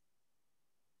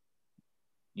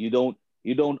 You don't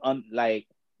like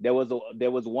there was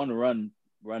one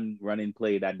running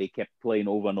play that they kept playing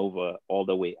over and over all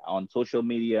the way on social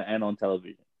media and on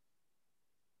television.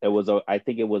 I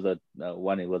think it was a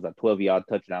 12-yard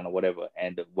touchdown or whatever.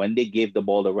 And when they gave the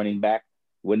ball to running back,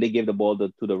 when they gave the ball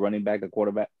to the running back, the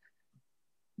quarterback,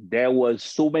 there was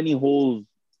so many holes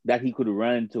that he could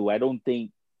run into. I don't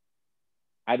think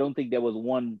there was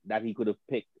one that he could have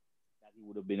picked that he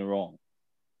would have been wrong.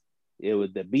 It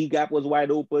was the B gap was wide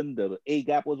open, the A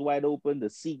gap was wide open, the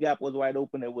C gap was wide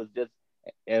open.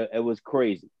 It was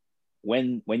crazy.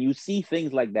 When you see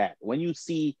things like that, when you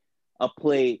see a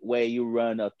play where you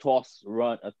run a toss,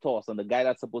 and the guy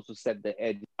that's supposed to set the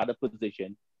edge out of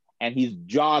position, and he's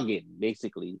jogging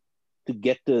basically to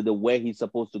get to the where he's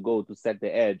supposed to go to set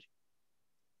the edge,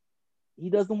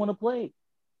 he doesn't want to play.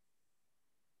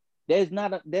 There's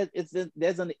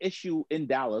an issue in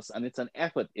Dallas, and it's an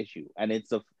effort issue, and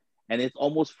it's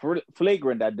almost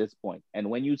flagrant at this point.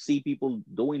 And when you see people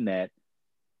doing that,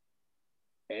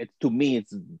 to me,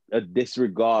 it's a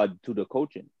disregard to the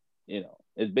coaching.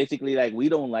 It's basically like we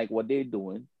don't like what they're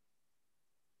doing,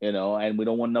 and we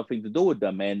don't want nothing to do with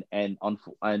them. And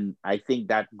I think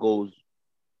that goes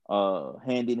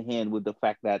hand in hand with the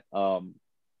fact that I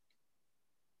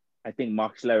think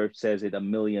Mark Schlereth says it a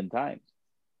million times.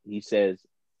 He says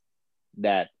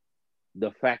that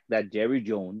the fact that Jerry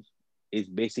Jones is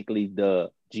basically the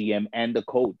GM and the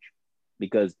coach,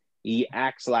 because he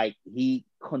acts like he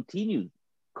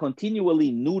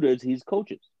continually neuters his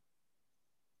coaches.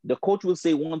 The coach will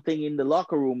say one thing in the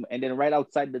locker room, and then right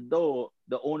outside the door,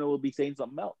 the owner will be saying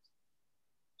something else.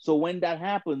 So when that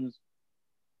happens,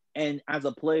 and as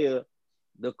a player,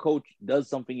 the coach does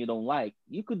something you don't like,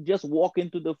 you could just walk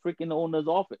into the freaking owner's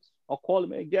office or call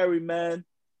him, "Hey, Gary, man,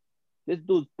 this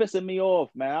dude's pissing me off,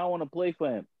 man. I want to play for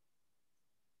him."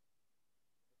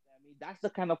 I mean, that's the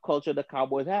kind of culture the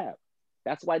Cowboys have.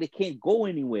 That's why they can't go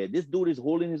anywhere. This dude is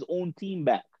holding his own team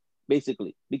back,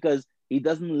 basically, because he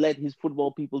doesn't let his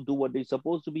football people do what they're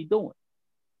supposed to be doing.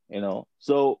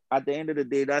 So at the end of the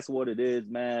day, that's what it is,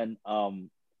 man.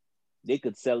 They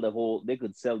could sell the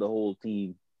whole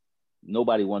team.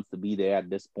 Nobody wants to be there at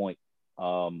this point.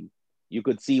 You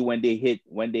could see when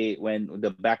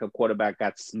the backup quarterback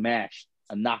got smashed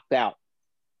and knocked out,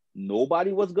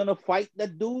 nobody was gonna fight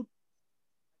that dude.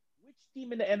 Which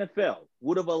team in the NFL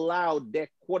would have allowed their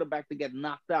quarterback to get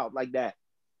knocked out like that?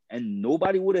 And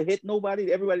nobody would have hit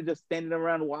nobody. Everybody just standing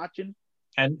around watching.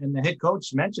 And the head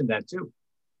coach mentioned that too.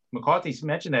 McCarthy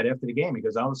mentioned that after the game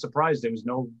because I was surprised there was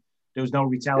no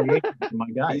retaliation for my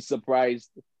guy. He's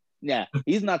surprised. Yeah,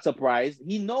 he's not surprised.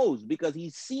 He knows because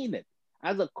he's seen it.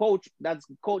 As a coach that's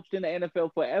coached in the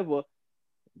NFL forever,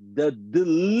 the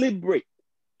deliberate,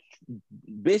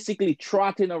 basically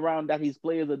trotting around that his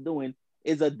players are doing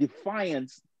is a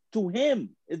defiance to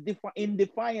him. It's in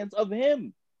defiance of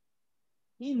him.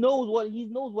 He knows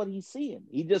what he's seeing.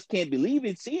 He just can't believe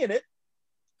he's seeing it.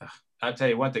 I'll tell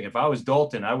you one thing. If I was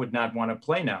Dalton, I would not want to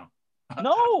play now.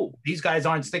 No. These guys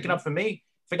aren't sticking up for me.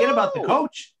 Forget about the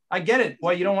coach. I get it.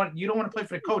 Well, you don't want to play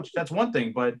for the coach. That's one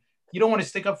thing, but you don't want to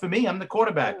stick up for me. I'm the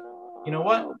quarterback. You know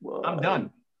what? I'm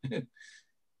done.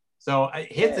 So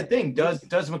here's the thing.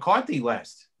 Does McCarthy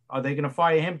last? Are they going to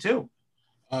fire him too?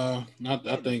 I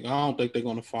don't think they're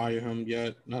going to fire him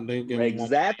yet.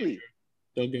 Exactly.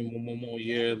 They'll give him one more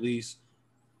year at least.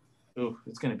 Ooh,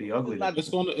 it's going to be ugly.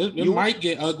 It might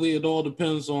get ugly. It all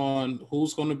depends on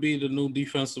who's going to be the new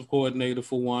defensive coordinator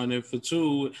for one, and for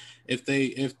two, if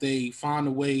they find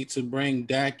a way to bring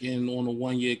Dak in on a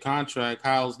 1-year contract,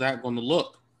 how's that going to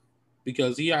look?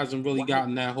 Because he hasn't really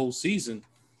gotten that whole season.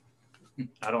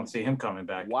 I don't see him coming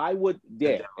back. Why would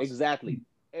exactly?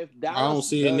 If Dallas I don't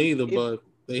see it neither, but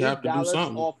they have to do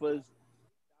something. Dallas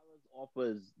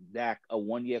offers Dak a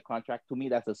 1-year contract. To me,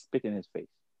 that's a spit in his face.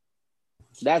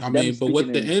 But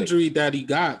with the injury that he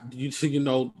got, you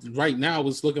know, right now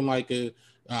it's looking like a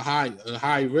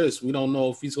high risk. We don't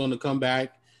know if he's going to come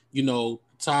back, you know,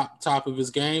 top of his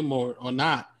game or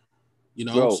not. You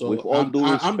know, Bro, so with all due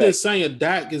respect, I'm just saying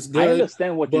Dak is good. I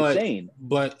understand what you're saying,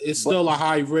 but it's still a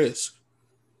high risk.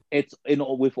 It's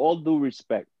with all due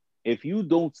respect, if you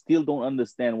still don't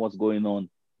understand what's going on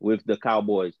with the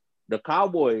Cowboys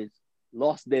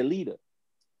lost their leader.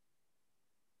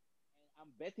 I'm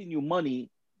betting you money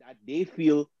that they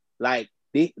feel like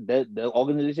the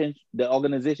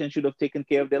organization should have taken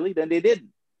care of their leader, and they didn't.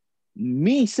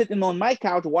 Me sitting on my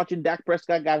couch watching Dak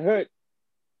Prescott got hurt,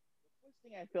 the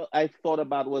first thing I thought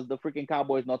about was the freaking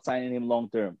Cowboys not signing him long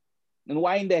term. And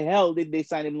why in the hell did they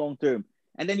sign him long term?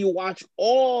 And then you watch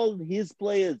all his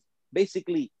players,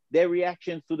 basically their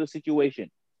reactions to the situation.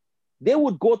 They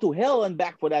would go to hell and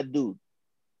back for that dude.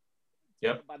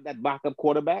 Yep. About that backup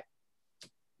quarterback.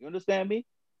 You understand me?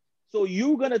 So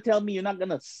you're going to tell me you're not going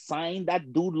to sign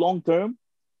that dude long term?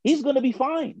 He's going to be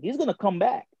fine. He's going to come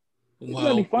back. He's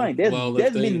going to be fine.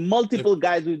 There's been multiple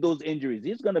guys with those injuries.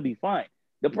 He's going to be fine.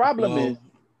 The problem is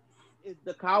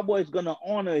the Cowboys going to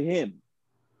honor him?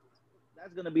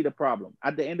 That's going to be the problem.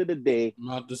 At the end of the day,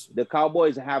 the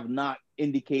Cowboys have not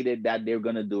indicated that they're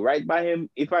going to do right by him.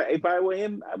 If I were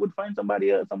him, I would find somewhere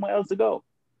else to go.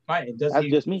 Right. That's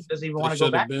just me. Doesn't even want to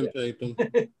go back.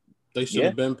 They should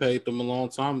have been paid them a long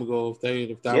time ago.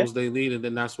 If that was their leader,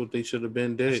 then that's what they should have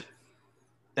been did.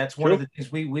 That's one of the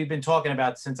things we've been talking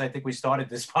about since I think we started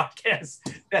this podcast.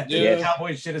 That the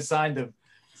Cowboys should have signed him.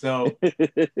 So,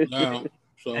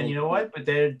 and you know what? But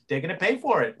they're going to pay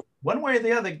for it one way or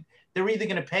the other. They're either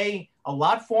going to pay a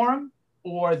lot for him,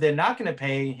 or they're not going to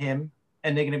pay him,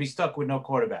 and they're going to be stuck with no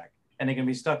quarterback, and they're going to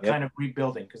be stuck kind of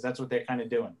rebuilding, because that's what they're kind of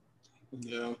doing.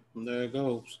 Yeah, there it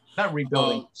goes. Not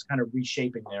rebuilding, it's kind of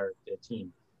reshaping their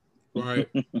team. Right.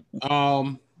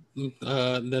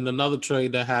 Then another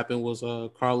trade that happened was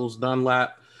Carlos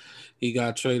Dunlap. He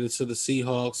got traded to the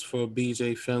Seahawks for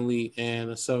BJ Finley and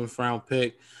a 7th round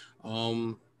pick.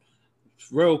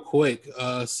 Real quick,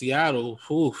 Seattle,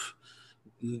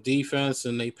 defense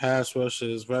and they pass rush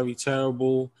is very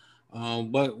terrible.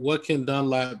 But what can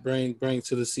Dunlap bring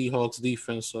to the Seahawks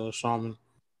defense, Sharman?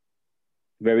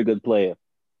 Very good player.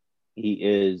 He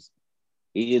is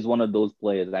one of those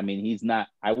players. I mean, he's not.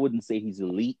 I wouldn't say he's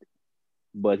elite,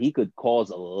 but he could cause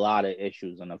a lot of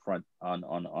issues on the front on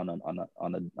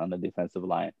the defensive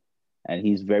line, and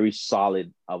he's very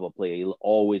solid of a player. He'll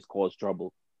always cause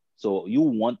trouble. So you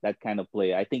want that kind of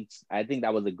player. I think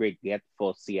that was a great get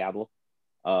for Seattle.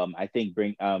 I think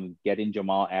getting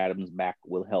Jamal Adams back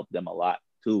will help them a lot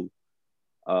too.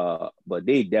 But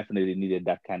they definitely needed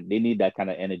that kind. They need that kind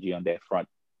of energy on their front,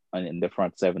 and in the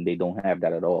front seven, they don't have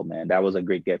that at all, man. That was a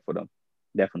great get for them,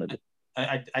 definitely.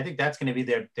 I think that's going to be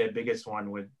their biggest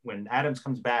one. When Adams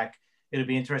comes back, it'll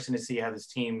be interesting to see how this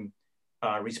team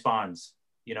responds.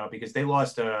 You know, because they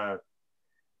lost a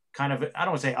kind of, I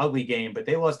don't want to say ugly game, but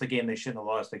they lost the game they shouldn't have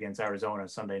lost against Arizona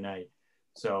Sunday night.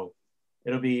 So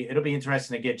it'll be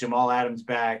interesting to get Jamal Adams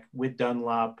back with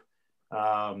Dunlap.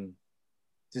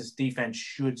 This defense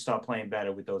should start playing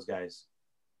better with those guys.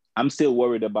 I'm still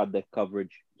worried about the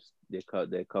coverage. Their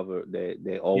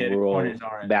overall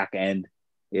back end.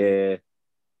 Yeah,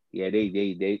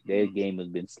 their game has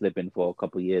been slipping for a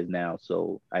couple of years now,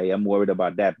 so I am worried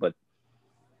about that. But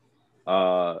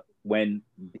when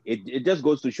it just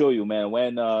goes to show you, man,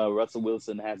 when Russell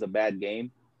Wilson has a bad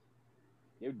game,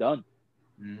 they're done.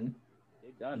 Mm-hmm.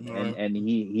 They're done. Mm-hmm. And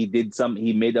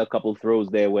he made a couple throws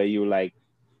there where you're like,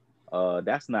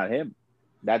 that's not him.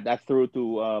 That throw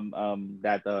to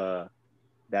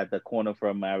the corner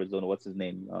from Arizona, what's his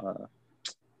name?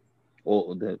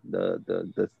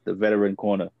 The veteran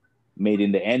corner made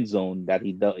in the end zone that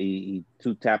he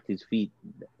two-tapped his feet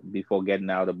before getting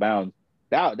out of bounds.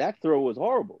 That throw was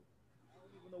horrible. I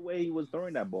don't even know where he was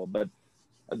throwing that ball. But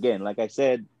again, like I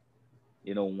said,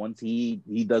 you know, once he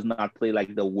does not play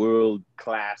like the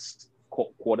world-class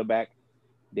quarterback,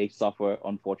 they suffer,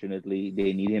 unfortunately.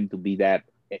 They need him to be that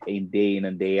day in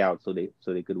and day out so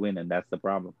they could win, and that's the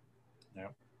problem.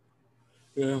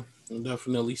 Yeah, I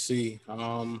definitely see.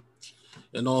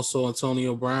 And also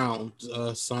Antonio Brown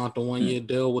signed a 1-year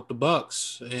deal with the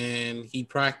Bucks, and he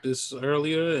practiced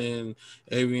earlier, and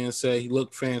Arian said he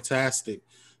looked fantastic.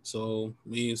 So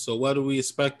what are we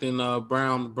expecting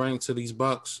Brown to bring to these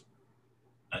Bucks?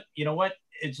 You know what?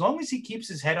 As long as he keeps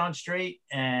his head on straight,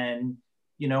 and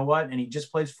you know what, and he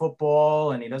just plays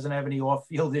football, and he doesn't have any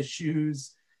off-field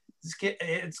issues,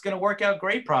 it's going to work out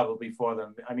great probably for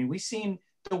them. I mean, we've seen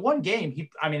the one game.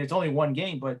 It's only one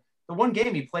game, but the one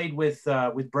game he played with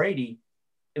Brady,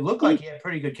 it looked like he had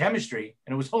pretty good chemistry,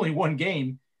 and it was only one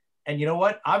game. And you know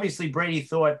what? Obviously, Brady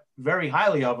thought very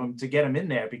highly of him to get him in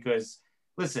there because,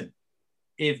 listen,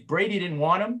 if Brady didn't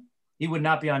want him, he would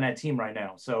not be on that team right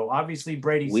now. So obviously,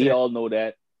 Brady. We all know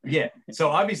that. Yeah. So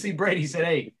obviously Brady said,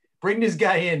 "Hey, bring this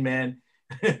guy in, man.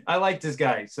 I like this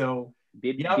guy." So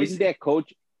didn't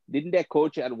that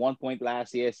coach at one point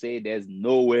last year say there's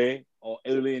no way, or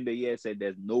early in the year said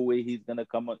there's no way he's gonna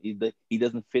come on? He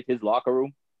doesn't fit his locker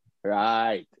room,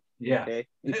 right? Yeah. Okay.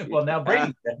 Well, now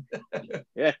Brady.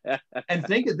 Yeah. And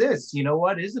think of this. You know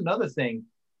what? Is another thing.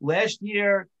 Last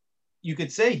year, you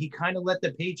could say he kind of let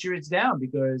the Patriots down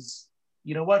because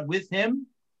you know what? With him,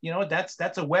 you know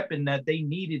that's a weapon that they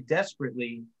needed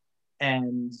desperately,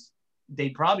 and they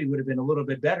probably would have been a little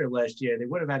bit better last year. They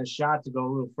would have had a shot to go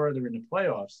a little further in the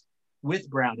playoffs with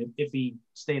Brown if he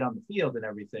stayed on the field and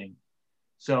everything.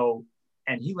 So,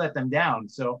 and he let them down.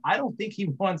 So I don't think he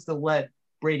wants to let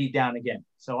Brady down again.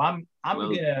 So I'm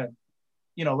gonna,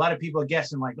 you know, a lot of people are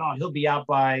guessing like, oh, he'll be out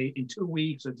by in 2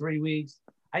 weeks or 3 weeks.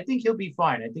 I think he'll be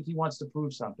fine. I think he wants to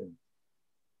prove something.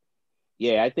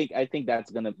 Yeah, I think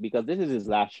that's gonna, because this is his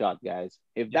last shot, guys.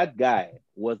 If that guy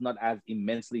was not as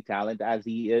immensely talented as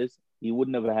he is, he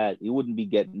wouldn't be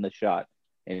getting a shot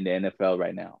in the NFL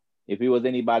right now. If he was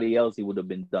anybody else, he would have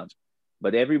been done.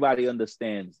 But everybody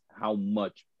understands how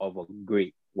much of a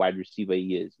great wide receiver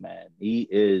he is, man.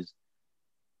 He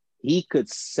could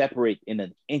separate in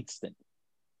an instant.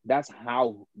 That's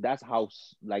how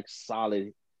like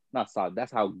solid, not solid.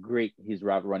 That's how great his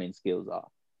route running skills are.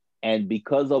 And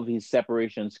because of his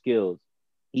separation skills,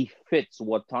 he fits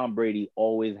what Tom Brady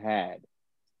always had,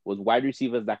 was wide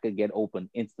receivers that could get open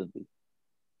instantly.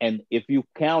 And if you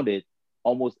count it,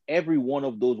 almost every one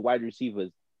of those wide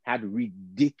receivers had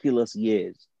ridiculous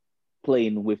years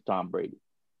playing with Tom Brady.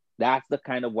 That's the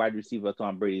kind of wide receiver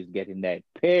Tom Brady is getting, that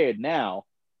paired now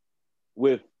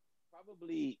with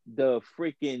probably the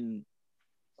freaking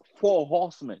four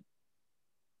horsemen.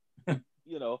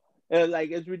 You know, like,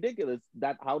 it's ridiculous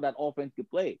that how that offense could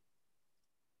play.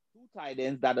 Two tight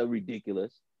ends that are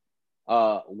ridiculous,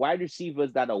 wide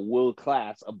receivers that are world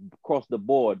class across the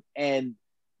board, and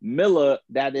Miller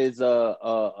that is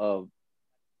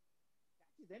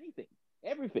anything,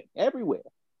 everything, everywhere.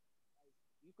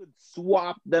 You could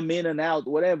swap them in and out,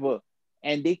 whatever,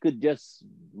 and they could just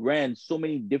run so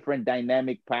many different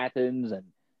dynamic patterns. And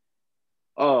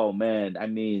oh man, I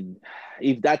mean,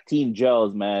 if that team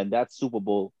gels, man, that Super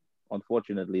Bowl,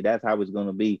 unfortunately, that's how it's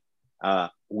gonna be. I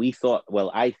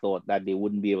thought that they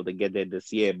wouldn't be able to get there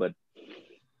this year, but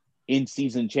in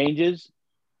season changes,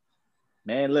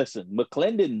 man, listen,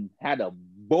 McClendon had a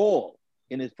ball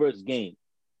in his first game.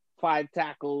 5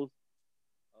 tackles.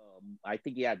 I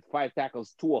think he had 5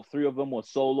 tackles, 2 or 3 of them were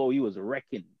solo. He was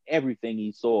wrecking everything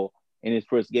he saw in his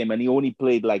first game, and he only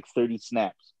played like 30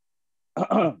 snaps.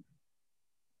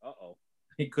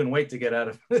 He couldn't wait to get out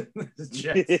of his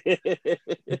chest.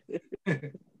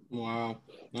 Wow,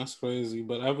 that's crazy.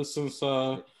 But ever since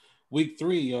week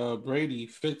 3, Brady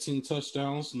 15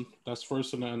 touchdowns, and that's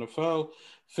first in the NFL.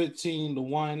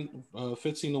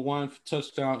 15-1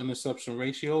 touchdown interception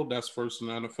ratio, that's first in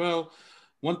the NFL.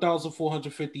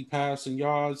 1,450 passing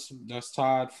yards, that's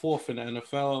tied 4th in the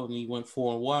NFL, and he went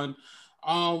 4-1.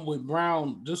 With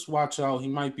Brown, just watch out. He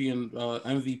might be in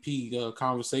MVP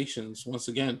conversations once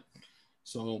again.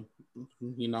 So,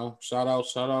 you know, shout out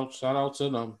to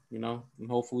them, you know, and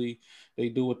hopefully they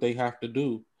do what they have to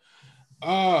do.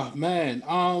 Man,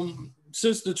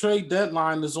 since the trade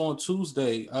deadline is on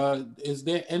Tuesday, is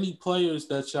there any players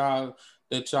that y'all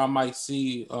might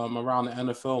see around the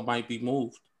NFL might be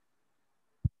moved?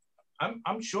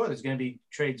 I'm sure there's going to be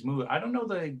trades moved. I don't know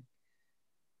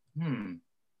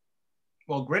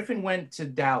Well, Griffin went to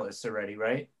Dallas already,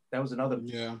 right? That was another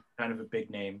kind of a big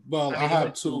name. Well, I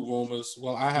have two rumors.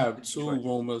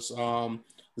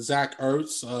 Zach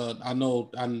Ertz. I know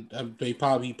he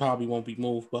probably won't be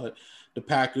moved, but the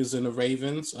Packers and the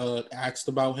Ravens asked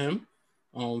about him.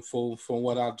 From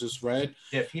what I just read.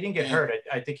 Yeah, if he didn't get hurt,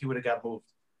 I think he would have got moved.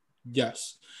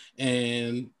 Yes,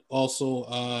 and also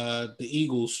the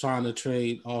Eagles trying to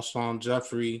trade Alshon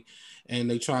Jeffrey, and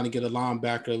they trying to get a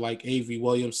linebacker like Avery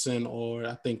Williamson or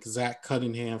I think Zach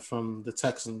Cunningham from the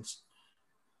Texans.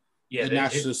 Yeah, and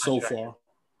that's just so far.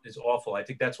 It's awful. I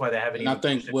think that's why they haven't. And I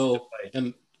think Will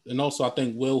and also I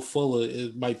think Will Fuller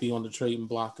might be on the trading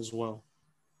block as well.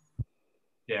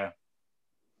 Yeah.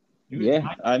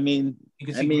 Yeah, I mean,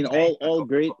 all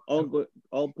great,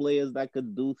 all players that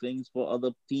could do things for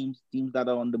other teams that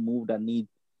are on the move that need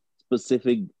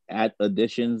specific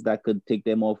additions that could take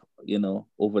them off, you know,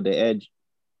 over the edge.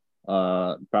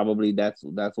 Probably that's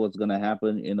what's gonna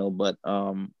happen, you know. But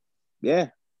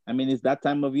yeah, I mean, it's that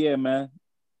time of year, man.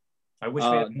 I wish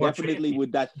we had more definitely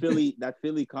with that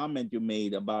Philly comment you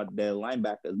made about their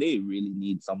linebackers. They really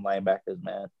need some linebackers,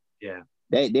 man. Yeah.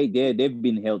 They've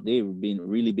been held. They've been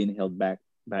really held back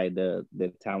by the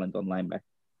talent on linebacker.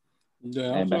 Yeah,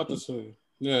 I was And back about to in. say.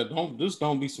 Yeah,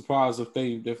 don't be surprised if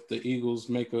the Eagles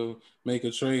make a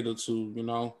trade or two. You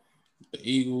know, the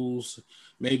Eagles,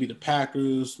 maybe the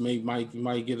Packers,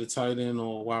 might get a tight end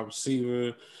or a wide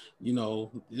receiver. You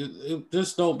know,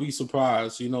 just don't be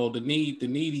surprised. You know, the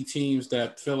needy teams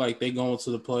that feel like they go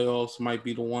into the playoffs might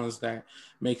be the ones that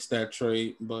makes that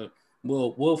trade. But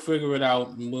we'll figure it out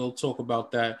and we'll talk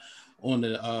about that on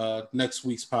the next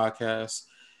week's podcast.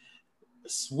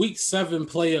 Week 7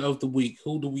 player of the week.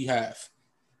 Who do we have?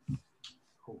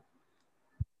 Cool.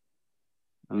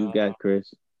 You got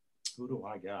Chris. Who do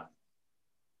I got?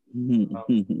 You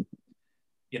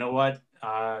know what?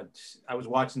 I was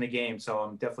watching the game, so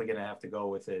I'm definitely going to have to go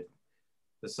with it.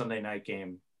 The Sunday night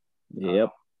game. Yep.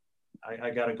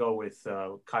 I got to go with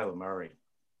Kyler Murray.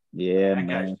 Yeah, that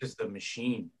man. guy's just a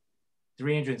machine.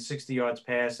 360 yards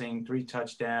passing, 3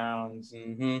 touchdowns.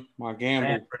 My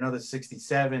gamble. For another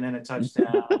 67 and a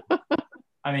touchdown.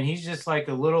 I mean, he's just like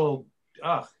a little,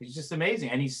 he's just amazing.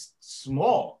 And he's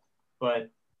small, but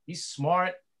he's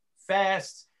smart,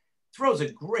 fast, throws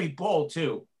a great ball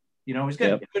too. You know, he's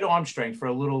got good arm strength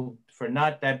for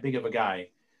not that big of a guy.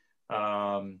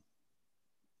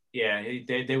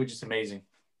 They were just amazing.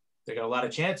 They got a lot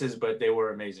of chances, but they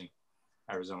were amazing,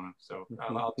 Arizona. So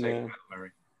I'll take Kyler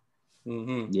Murray.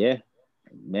 Yeah,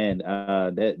 man.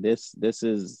 This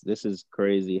is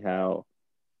crazy how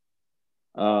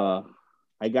I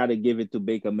gotta give it to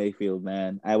Baker Mayfield,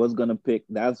 man. I was gonna pick,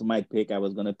 that's my pick. I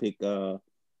was gonna pick Kyler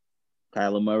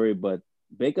Murray, but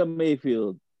Baker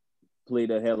Mayfield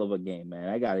played a hell of a game, man.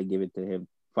 I gotta give it to him.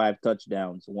 5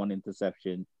 touchdowns, 1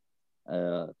 interception,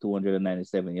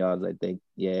 297 yards, I think.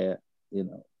 Yeah,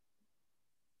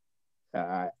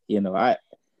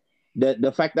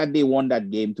 the fact that they won that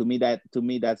game, to me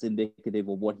that's indicative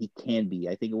of what he can be.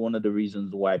 I think one of the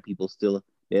reasons why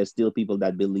there's still people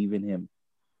that believe in him.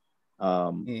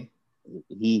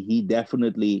 He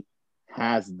definitely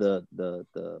has the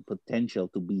potential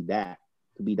to be that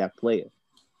player.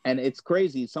 And it's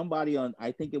crazy. Somebody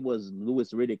I think it was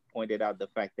Louis Riddick, pointed out the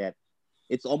fact that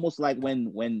it's almost like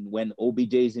when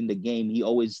OBJ is in the game, he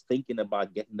always thinking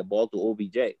about getting the ball to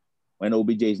OBJ. When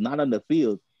OBJ is not on the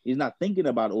field, he's not thinking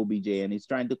about OBJ, and he's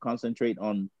trying to concentrate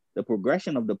on the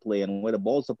progression of the play and where the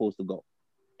ball's supposed to go.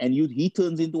 And he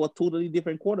turns into a totally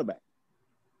different quarterback.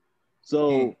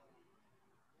 So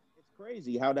it's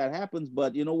crazy how that happens.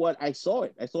 But you know what? I saw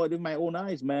it. I saw it with my own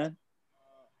eyes, man.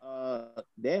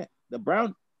 The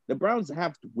Browns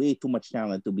have way too much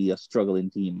talent to be a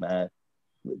struggling team, man.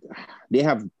 They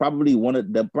have probably one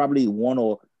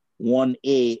or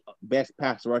 1A best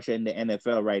pass rusher in the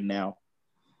NFL right now.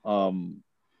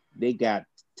 They got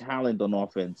talent on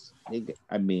offense.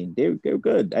 They're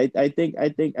good. I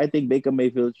think Baker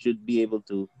Mayfield should be able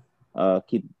to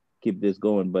keep this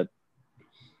going, but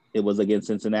it was against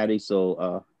Cincinnati,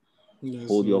 so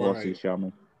hold your horses,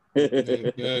 Charmin.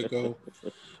 There you go.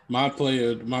 My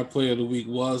player of the week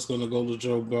was going to go to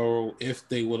Joe Burrow if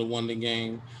they would have won the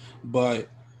game, but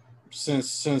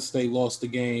since they lost the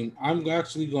game, I'm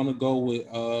actually going to go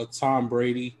with Tom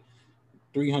Brady.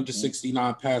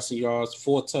 369 passing yards,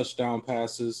 4 touchdown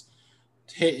passes,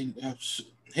 hitting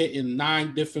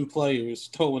 9 different players,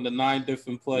 throwing to 9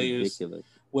 different players. Ridiculous.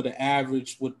 With an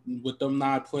average with them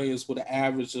 9 players with an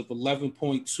average of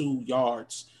 11.2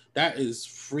 yards. That is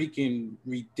freaking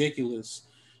ridiculous.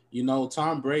 You know,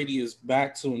 Tom Brady is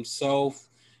back to himself.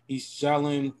 He's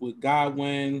gelling with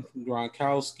Godwin,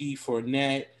 Gronkowski,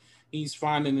 Fournette. He's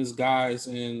finding his guys,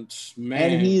 and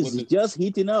man, and he's just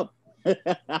heating up.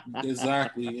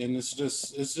 Exactly, and it's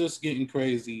just getting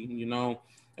crazy. You know,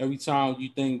 every time you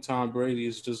think Tom Brady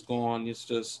is just gone, it's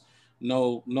just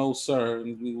no, sir.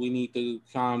 We need to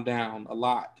calm down a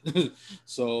lot.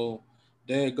 So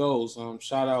there it goes.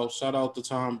 Shout out to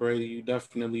Tom Brady. You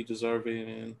definitely deserve it,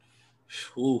 and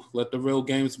let the real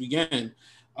games begin.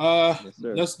 Yes,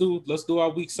 let's do our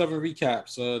week 7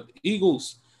 recaps.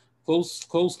 Eagles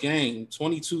close game,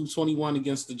 22-21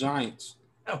 against the Giants.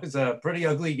 That was a pretty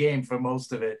ugly game for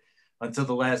most of it until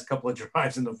the last couple of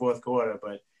drives in the fourth quarter.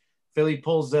 But Philly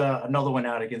pulls another one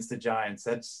out against the Giants.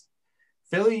 That's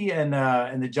Philly and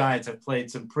the Giants have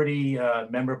played some pretty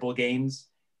memorable games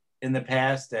in the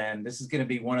past, and this is going to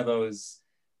be one of those,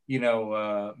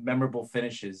 memorable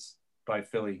finishes by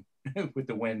Philly with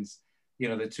the wins. You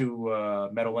know, the 2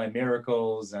 Meadowland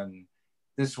Miracles and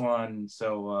this one.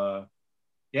 So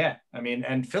yeah, I mean,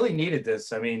 and Philly needed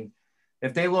this. I mean,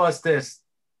 if they lost this,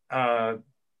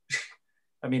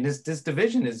 this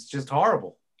division is just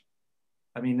horrible.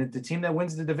 I mean, the team that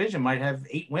wins the division might have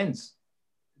 8 wins,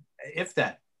 if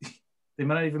that. They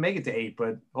might not even make it to 8,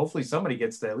 but hopefully somebody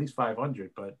gets to at least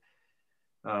 500. But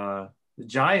the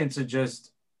Giants are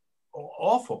just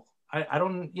awful. I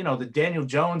don't, the Daniel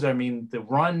Jones, I mean, the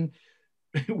run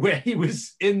where he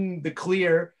was in the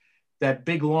clear, that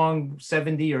big, long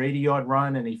 70 or 80 yard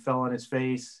run, and he fell on his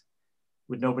face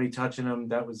with nobody touching him.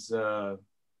 That was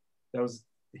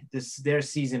their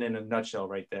season in a nutshell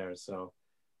right there. So,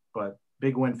 but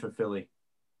big win for Philly.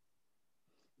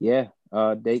 Yeah.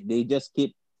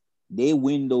 They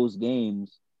win those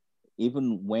games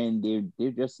even when they're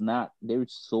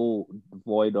so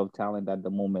void of talent at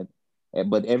the moment.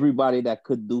 But everybody that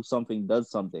could do something does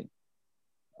something.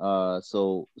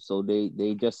 So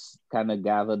they just kind of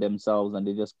gather themselves and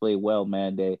they just play well,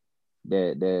 man.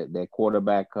 Their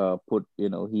quarterback he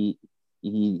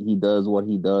does what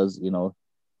he does.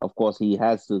 Of course he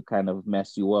has to kind of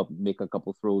mess you up, make a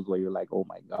couple throws where you're like, oh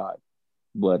my god.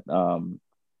 But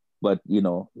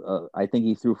I think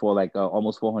he threw for like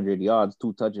almost 400 yards,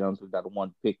 2 touchdowns with that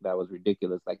one pick. That was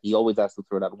ridiculous. Like he always has to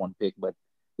throw that one pick. But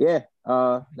yeah,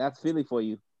 that's Philly for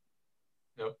you.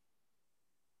 Yep.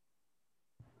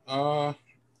 I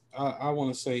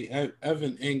want to say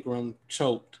Evan Ingram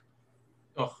choked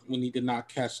when he did not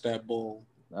catch that ball.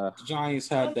 The Giants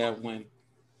had that win.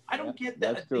 I don't get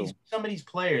that. Some of these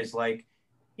players, like,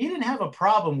 he didn't have a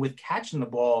problem with catching the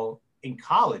ball in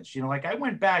college. Like I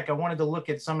went back, I wanted to look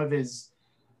at some of his,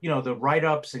 the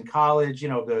write-ups in college,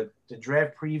 the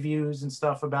draft previews and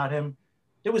stuff about him.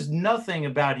 There was nothing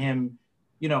about him,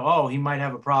 he might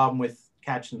have a problem with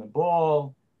catching the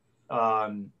ball.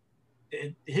 Their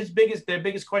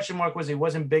biggest question mark was he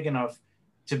wasn't big enough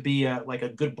to be a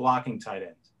good blocking tight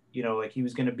end. Like he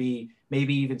was going to be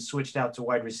maybe even switched out to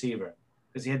wide receiver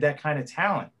because he had that kind of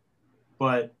talent,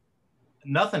 but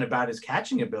nothing about his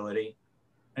catching ability.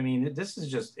 I mean,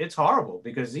 it's horrible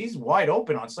because he's wide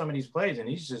open on some of these plays and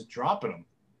he's just dropping them.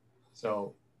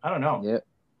 So I don't know. Yep.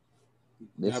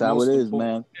 That's how it is,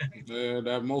 man.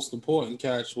 That most important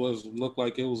catch looked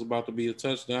like it was about to be a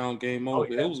touchdown, game over. Oh,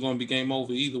 yeah. It was going to be game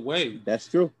over either way. That's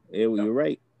true. You're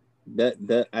right. At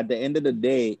the end of the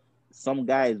day, some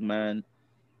guys, man,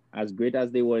 as great as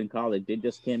they were in college, they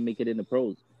just can't make it in the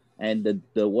pros. And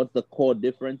what's the core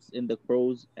difference in the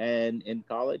pros and in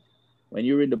college? When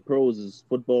you're in the pros, it's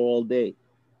football all day.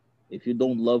 If you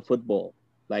don't love football,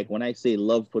 like when I say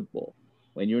love football,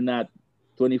 when you're not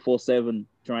 24/7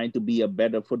 trying to be a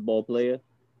better football player,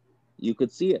 you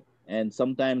could see it. And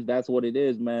sometimes that's what it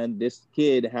is, man. This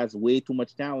kid has way too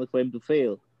much talent for him to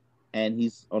fail. And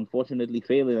he's unfortunately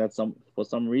failing for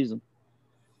some reason.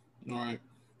 All right.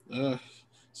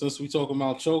 Since we talking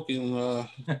about choking, the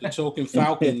choking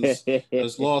Falcons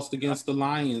has lost against the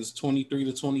Lions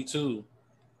 23-22.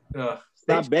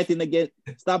 Stop betting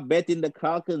the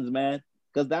Falcons, man.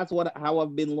 Because that's how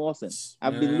I've been losing.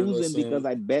 I've been losing because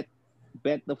I bet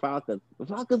the Falcons. The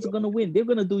Falcons are gonna win. They're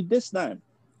gonna do it this time.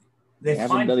 They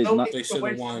should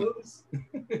have won.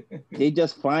 They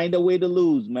just find a way to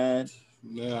lose, man.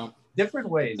 Yeah. Different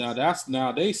ways.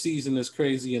 Now their season is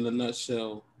crazy in a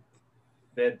nutshell.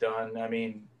 They're done. I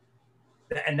mean,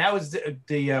 and that was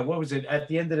the what was it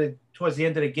towards the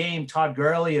end of the game? Todd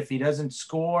Gurley, if he doesn't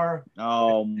score, sits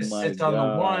on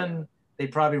the one. They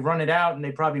probably run it out and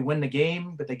they probably win the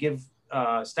game, but they give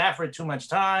Stafford too much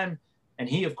time, and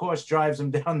he of course drives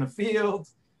them down the field.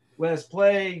 Last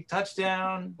play,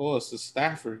 touchdown. Oh, it's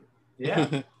Stafford.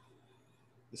 Yeah.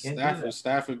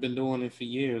 Stafford been doing it for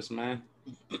years, man.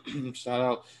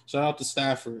 Shout out to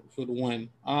Stafford for the win.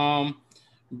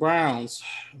 Browns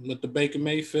with the Baker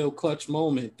Mayfield clutch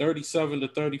moment,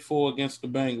 37-34 against the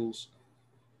Bengals.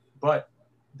 But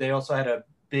they also had a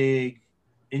big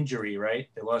injury, right?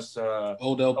 They lost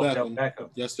Odell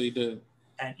Beckham. Yes, they did.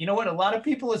 And you know what? A lot of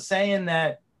people are saying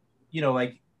that,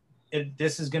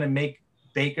 this is going to make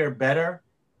Baker better,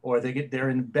 or they're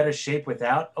in better shape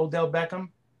without Odell Beckham.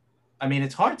 I mean,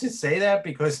 it's hard to say that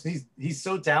because he's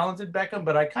so talented, Beckham,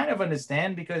 but I kind of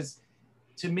understand because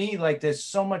to me, there's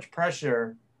so much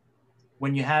pressure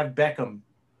when you have Beckham.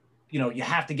 You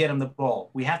have to get him the ball.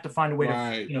 We have to find a way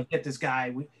to, get this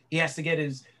guy. He has to get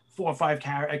his 4 or 5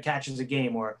 catches a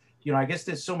game, or, I guess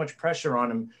there's so much pressure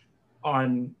on him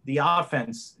on the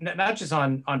offense, not just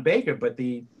on Baker, but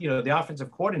the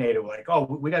offensive coordinator. Like, oh,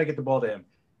 we got to get the ball to him.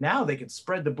 Now they can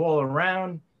spread the ball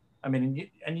around. I mean,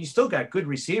 and you still got good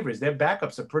receivers. Their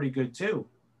backups are pretty good too.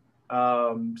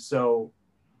 So,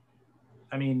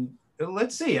 I mean,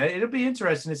 let's see. It'll be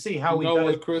interesting to see how we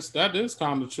go. Chris, that is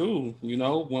kind of true.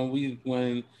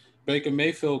 When Baker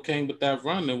Mayfield came with that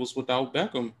run, it was without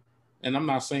Beckham. And I'm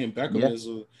not saying Beckham is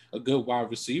a good wide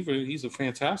receiver. He's a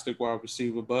fantastic wide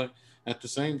receiver, but at the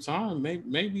same time,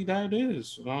 maybe that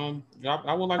is. I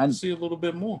would like to see a little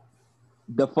bit more.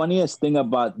 The funniest thing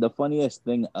about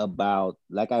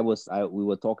like we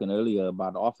were talking earlier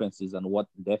about offenses and what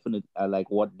definite like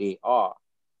what they are,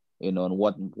 and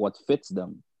what fits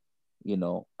them.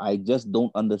 I just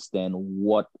don't understand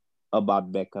what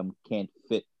about Beckham can't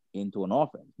fit into an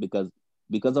offense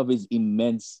because of his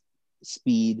immense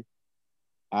speed,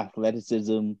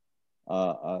 athleticism,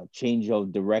 change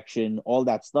of direction, all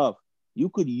that stuff. You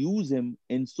could use him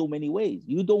in so many ways.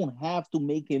 You don't have to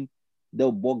make him the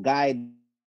guy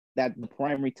that the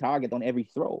primary target on every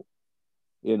throw,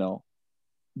 you know.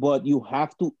 But you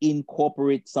have to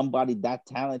incorporate somebody that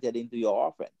talented into your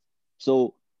offense.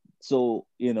 So, to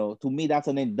me, that's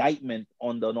an indictment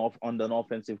on the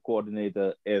offensive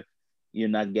coordinator if you're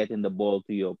not getting the ball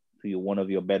to your one of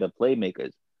your better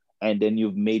playmakers, and then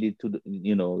you've made it to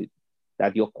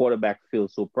that your quarterback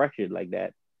feels so pressured like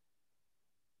that.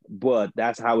 But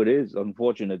that's how it is.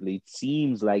 Unfortunately, it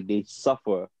seems like they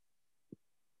suffer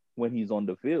when he's on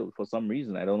the field for some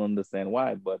reason. I don't understand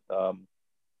why, but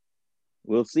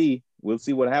we'll see. We'll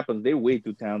see what happens. They're way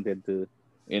too talented to,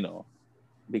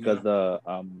 because the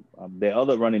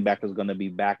other running back is going to be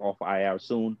back off IR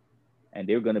soon, and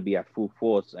they're going to be at full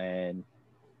force, and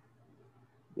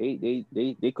they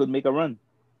could make a run.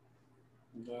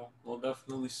 Yeah, we'll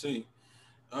definitely see.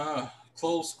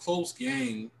 Close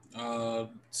game.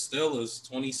 Steelers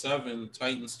 27,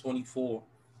 Titans 24.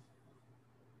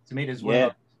 To me, there's one of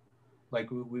those, like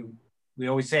we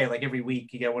always say, like every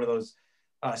week you get one of those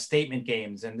statement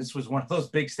games, and this was one of those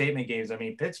big statement games. I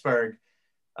mean, Pittsburgh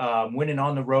winning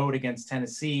on the road against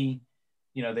Tennessee.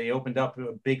 They opened up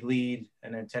a big lead,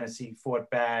 and then Tennessee fought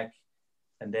back,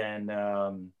 and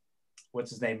then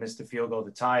what's his name missed the field goal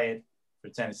to tie it for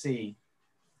Tennessee.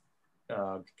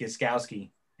 Gostkowski.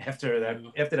 After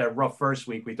that rough first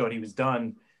week, we thought he was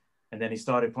done, and then he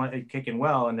started kicking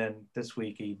well, and then this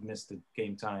week he missed the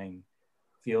game-tying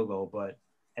field goal. But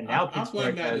now I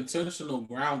blame that intentional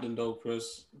grounding though,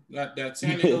 Chris. That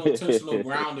Tannehill intentional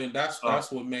grounding. That's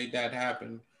what made that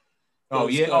happen.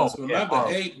 Remember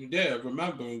that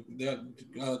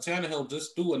Tannehill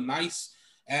just threw a nice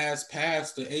ass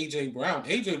pass to AJ Brown.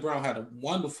 AJ Brown had a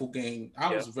wonderful game.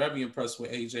 I was very impressed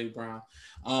with AJ Brown.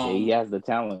 He has the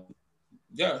talent.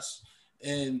 Yes,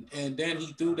 and then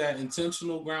he threw that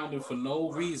intentional grounding for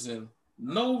no reason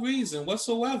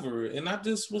whatsoever, and I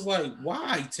just was like,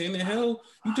 "Why, Tannehill?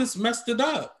 You just messed it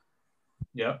up."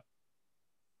 Yeah,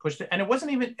 pushed it, and it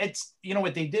wasn't even. It's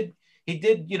what they did. He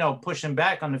did push him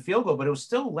back on the field goal, but it was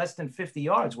still less than 50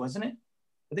 yards, wasn't it?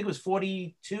 I think it was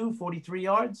 42, 43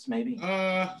 yards, maybe.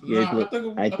 I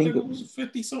think it was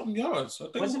 50 something yards. I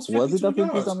think it was 50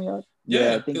 something yards?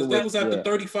 Yeah, because they was at the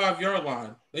 35-yard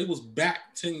line. They was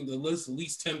back 10, at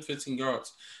least 10, 15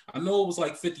 yards. I know it was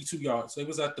like 52 yards. They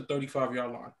was at the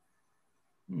 35-yard line.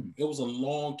 It was a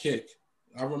long kick.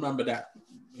 I remember that.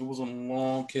 It was a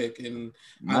long kick, and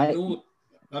I knew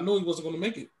he wasn't going to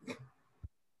make it.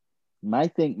 My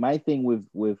thing with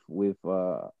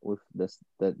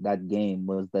that game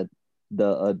was that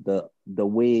the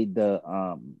way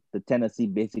the Tennessee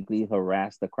basically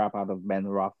harassed the crap out of Ben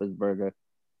Roethlisberger.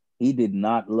 He did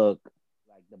not look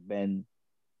like the Ben,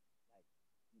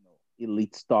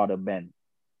 elite starter Ben.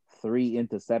 3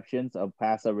 interceptions, a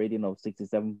passer rating of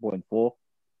 67.4.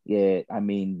 Yeah, I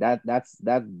mean that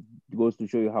goes to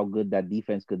show you how good that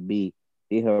defense could be.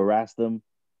 They harassed him.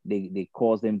 They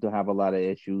caused him to have a lot of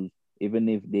issues. Even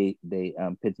if they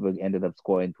Pittsburgh ended up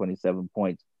scoring 27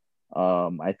 points,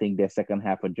 I think their second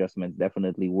half adjustments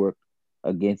definitely worked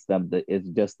against them. It's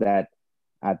just that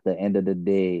at the end of the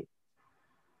day,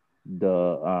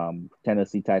 the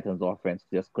Tennessee Titans offense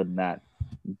just could not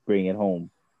bring it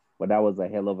home. But that was a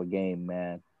hell of a game,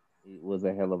 man. It was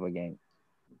a hell of a game.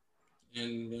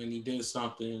 And he did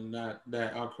something that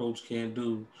our coach can't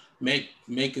do. Make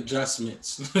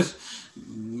adjustments.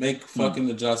 Make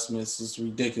fucking adjustments. It's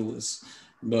ridiculous.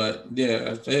 But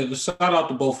yeah, shout out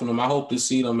to both of them. I hope to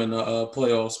see them in the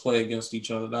playoffs play against each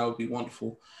other. That would be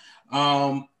wonderful.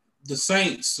 The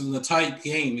Saints in the tight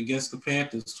game against the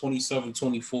Panthers,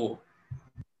 27-24.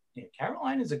 Yeah,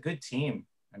 Carolina's a good team.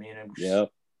 I mean,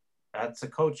 that's a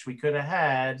coach we could have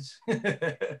had.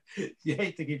 You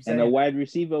hate to keep saying. And a wide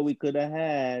receiver we could have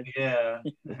had. Yeah.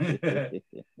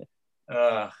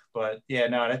 But yeah,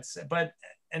 no,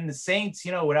 and the Saints,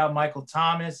 without Michael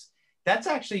Thomas, that's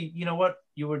actually, what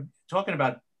you were talking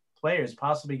about, players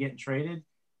possibly getting traded.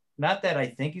 Not that I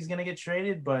think he's going to get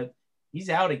traded, but he's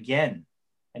out again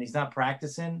and he's not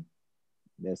practicing.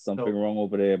 There's something wrong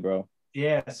over there, bro.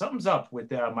 Yeah, something's up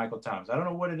with Michael Thomas. I don't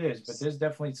know what it is, but there's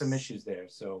definitely some issues there.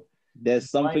 So there's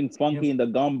something funky in the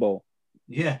gumbo.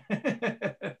 Yeah.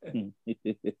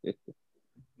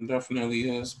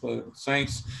 Definitely is, but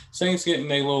Saints getting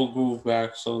their little groove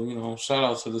back. So shout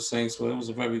out to the Saints. But it was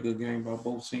a very good game by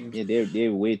both teams. Yeah, they're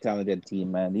a way talented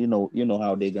team, man. You know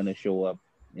how they're gonna show up.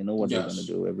 You know what they're gonna Yes,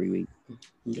 do every week.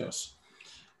 yes.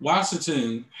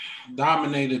 Washington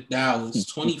dominated Dallas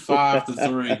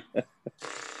 25-3.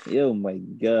 Oh my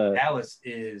god, Dallas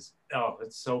is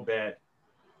it's so bad.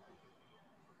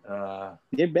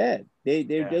 they're bad. They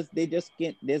Yeah. they just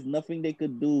can't. There's nothing they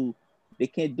could do. They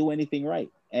can't do anything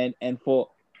right. And for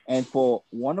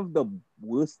one of the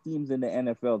worst teams in the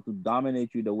NFL to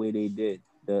dominate you the way they did,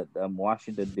 the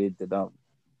Washington did to them.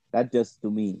 That just to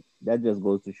me, that just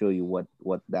goes to show you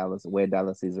what Dallas, where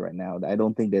Dallas is right now. I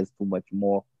don't think there's too much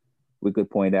more we could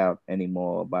point out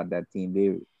anymore about that team.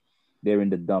 They're in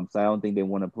the dumps. I don't think they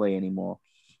want to play anymore.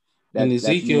 And That's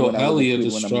me Ezekiel when I want to Elliott quit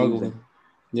is when I'm losing. struggling.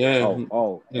 Yeah, And and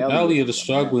Elliott Elliott is is a mess.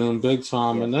 struggling big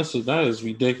time, Yes. and that is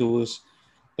ridiculous.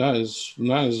 That is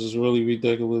just really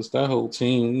ridiculous. That whole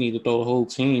team, we need to throw the whole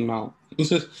team out.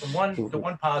 The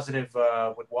one positive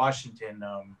with Washington,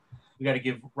 we got to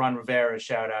give Ron Rivera a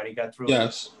shout out. He got through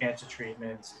cancer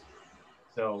treatments.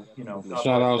 So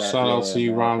shout out to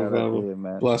you, man. Ron Shout out to Rivera. him,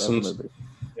 man. Blessings.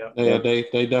 Definitely. Yeah,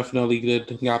 they definitely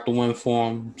got the win for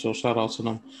them. So shout out to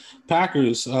them.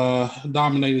 Packers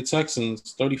dominated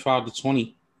Texans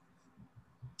 35-20.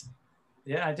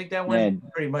 Yeah, I think that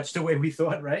went pretty much the way we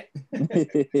thought, right?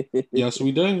 Yes,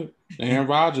 we did. Aaron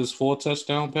Rodgers, 4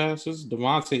 touchdown passes.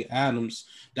 Devontae Adams,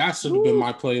 that should have been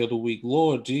my player of the week.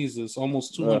 Lord Jesus,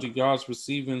 almost 200 yards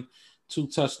receiving, 2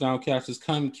 touchdown catches.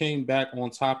 Came back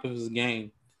on top of his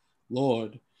game.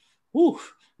 Lord, whew,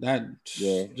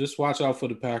 just watch out for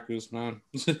the Packers, man.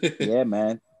 Yeah,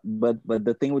 man. But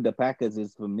the thing with the Packers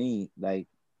is, for me, like,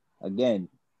 again,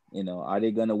 are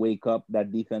they gonna wake up?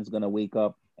 That defense gonna wake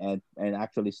up and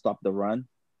actually stop the run?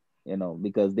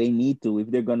 Because they need to. If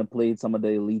they're gonna play some of the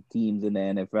elite teams in the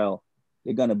NFL,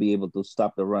 they're gonna be able to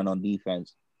stop the run on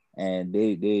defense. And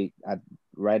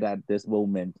right at this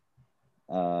moment,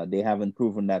 they haven't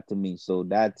proven that to me. So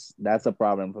that's a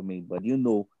problem for me. But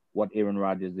what Aaron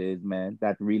Rodgers is, man.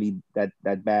 That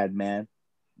bad man.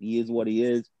 He is what he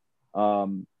is.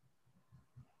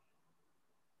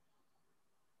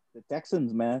 The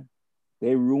Texans, man,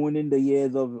 they're ruining the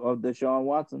years of Deshaun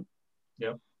Watson.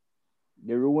 Yep.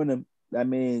 They ruin him. I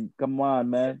mean, come on,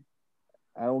 man.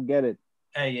 I don't get it.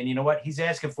 Hey, and you know what? He's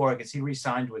asking for it because he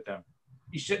re-signed with them.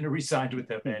 He shouldn't have re-signed with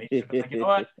them, man. He should have been like, you know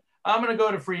what? I'm going to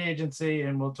go to free agency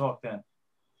and we'll talk then.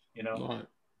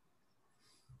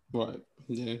 Right.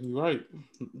 Yeah, you're right.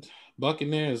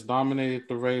 Buccaneers dominated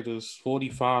the Raiders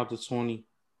 45-20.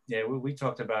 Yeah, we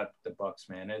talked about the Bucs,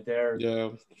 man.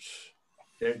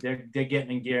 They're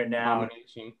getting in gear now.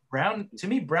 Brown's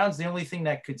the only thing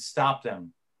that could stop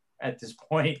them at this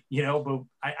point, but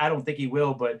I don't think he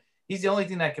will, but he's the only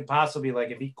thing that could possibly,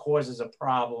 like, if he causes a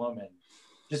problem and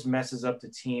just messes up the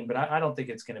team, but I don't think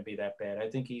it's going to be that bad. I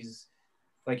think he's,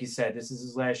 like you said, this is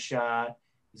his last shot.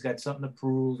 He's got something to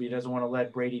prove. He doesn't want to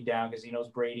let Brady down because he knows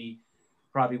Brady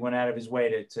probably went out of his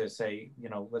way to say,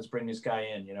 let's bring this guy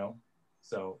in,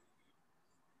 So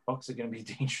Bucs are going to be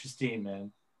a dangerous team,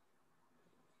 man.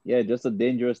 Yeah, just a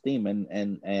dangerous team.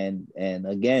 And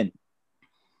again,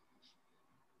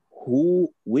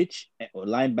 which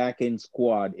linebacking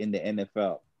squad in the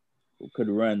NFL could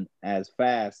run as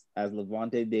fast as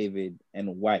Levante David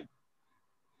and White?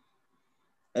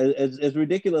 It's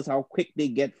ridiculous how quick they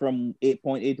get from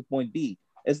point A to point B.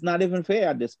 It's not even fair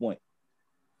at this point.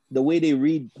 The way they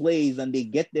read plays and they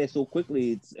get there so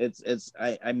quickly,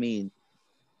 I mean,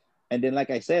 and then,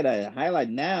 like I said, I highlight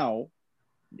now.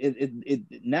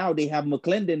 Now they have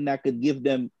McClendon that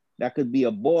could be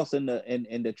a boss in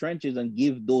the trenches and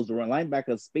give those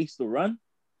linebackers space to run.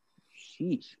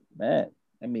 Sheesh, man.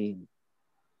 I mean,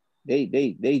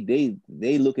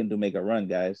 they looking to make a run,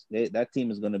 guys. That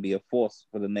team is going to be a force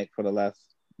for the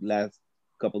last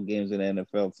couple games in the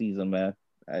NFL season, man.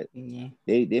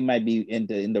 They might be in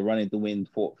the running to win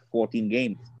 14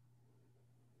 games.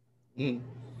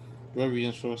 Very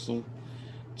interesting.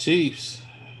 Chiefs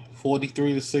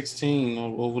 43-16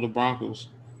 over the Broncos.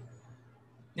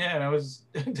 Yeah, that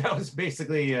was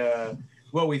basically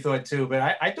what we thought too.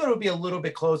 But I thought it would be a little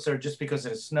bit closer just because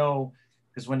of the snow.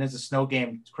 Because when there's a snow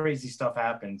game, crazy stuff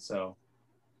happens. So,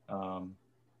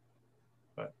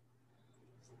 but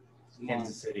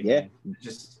Kansas City, yeah, man,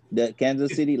 just the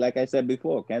Kansas City, like I said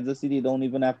before, Kansas City don't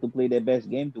even have to play their best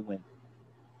game to win,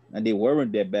 and they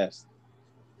weren't their best.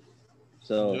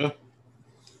 So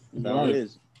that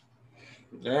is.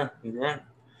 Yeah, you're right.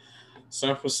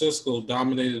 San Francisco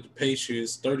dominated the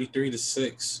Patriots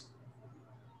 33-6.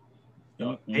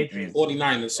 Patriots.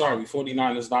 49ers, sorry.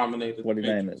 49ers dominated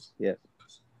 49ers, yes.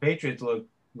 Patriots look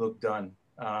look done.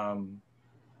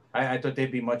 I thought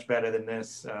they'd be much better than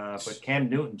this, but Cam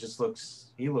Newton just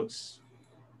looks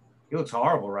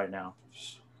horrible right now.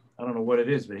 I don't know what it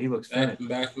is, but he looks finished.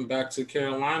 Back to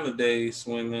Carolina days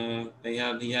when he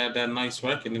had that nice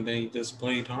record and then he just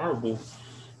played horrible.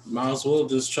 Might as well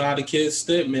just try to kid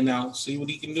Stidman out, see what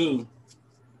he can do.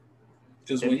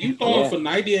 Because when you're throwing for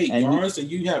 98 yards and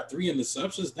you have 3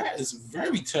 interceptions, that is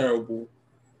very terrible.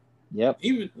 Yep.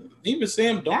 Even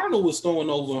Sam Darnold was throwing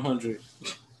over 100.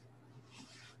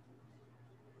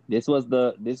 This was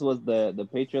the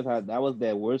Patriots that was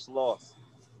their worst loss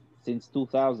since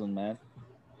 2000, man.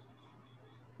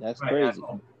 That's crazy.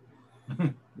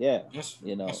 Yeah, that's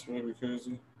really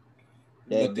crazy.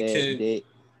 But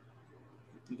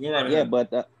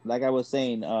like I was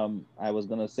saying, I was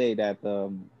gonna say that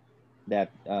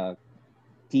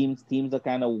teams are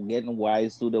kind of getting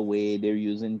wise to the way they're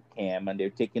using Cam, and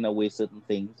they're taking away certain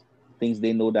things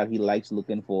they know that he likes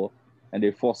looking for, and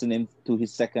they're forcing him to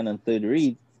his second and third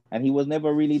reads, and he was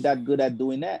never really that good at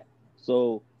doing that.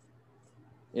 So,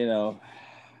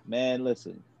 man,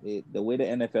 listen, the way the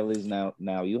NFL is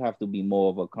now you have to be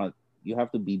more of you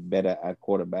have to be better at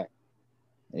quarterback.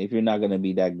 And if you're not gonna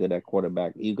be that good at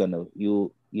quarterback,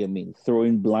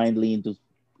 throwing blindly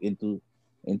into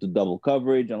double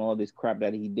coverage and all this crap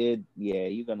that he did, yeah,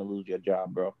 you're gonna lose your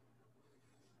job, bro.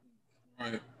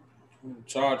 Right.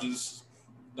 Chargers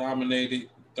dominated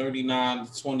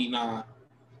 39-29.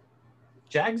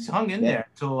 Jags hung in there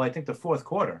until I think the fourth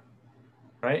quarter,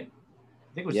 right?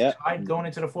 I think it was tied going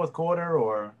into the fourth quarter,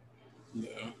 or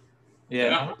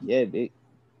they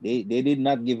did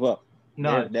not give up.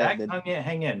 No, Jags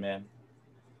hang in, man.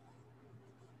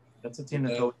 That's a team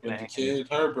that's always going to hang in. Kid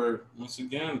Herbert, once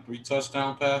again, 3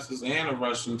 touchdown passes and a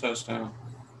rushing touchdown.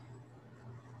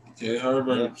 Kid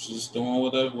Herbert just doing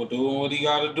what he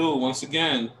got to do once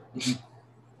again. You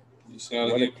just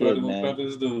got to give credit when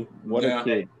credit's due. What a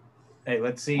kid. Hey,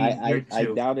 let's see. I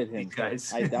doubted him.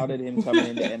 Guys. I doubted him coming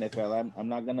in the NFL. I'm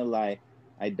not gonna lie.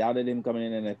 I doubted him coming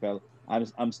in the NFL.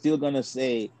 I'm still gonna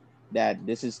say that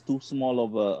this is too small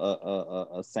of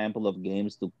a sample of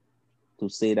games to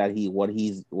say that what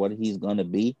he's gonna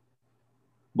be.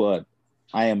 But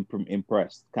I am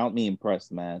impressed. Count me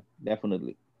impressed, man.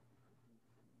 Definitely.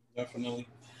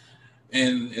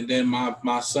 And then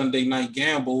my Sunday night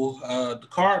gamble, the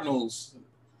Cardinals.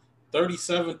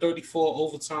 37-34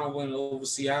 overtime win over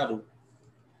Seattle.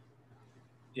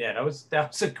 Yeah, that was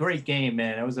a great game,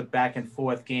 man. It was a back and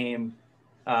forth game.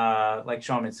 Like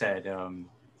Sharman said,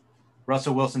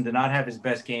 Russell Wilson did not have his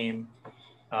best game,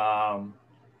 and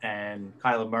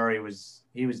Kyler Murray was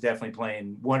definitely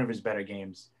playing one of his better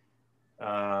games.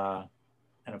 And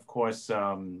of course,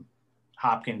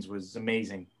 Hopkins was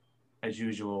amazing as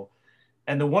usual.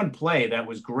 And the one play that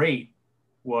was great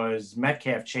was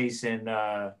Metcalf chasing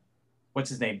what's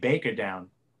his name, Baker down.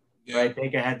 Yeah. Right?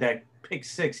 Baker had that pick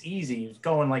 6 easy. He was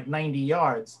going like 90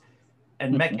 yards.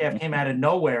 And Metcalf came out of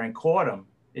nowhere and caught him.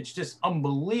 It's just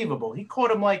unbelievable. He caught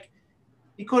him like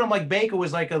Baker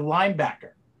was like a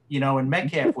linebacker, and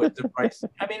Metcalf was the price.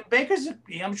 I mean,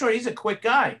 I'm sure he's a quick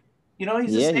guy. He's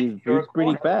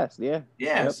pretty fast. Yeah.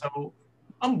 Yeah. Yep. So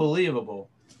unbelievable.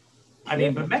 I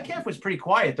mean, but Metcalf was pretty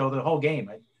quiet though the whole game.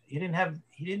 I think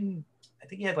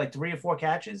he had like 3 or 4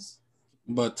 catches.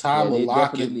 But Tyler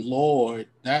Lockett, Lord,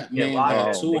 that man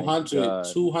had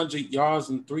 200 yards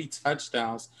and 3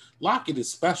 touchdowns. Lockett is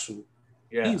special.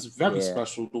 Yeah. He's very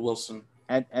special to Wilson.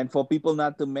 And for people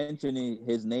not to mention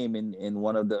his name in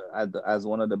one of as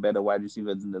one of the better wide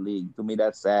receivers in the league, to me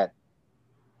that's sad.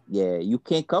 Yeah, you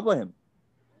can't cover him.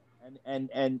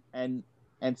 And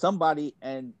somebody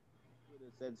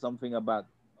said something about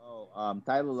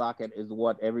Tyler Lockett is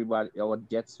what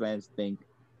Jets fans think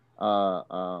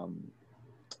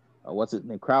what's his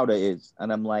name, Crowder is.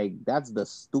 And I'm like, that's the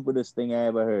stupidest thing I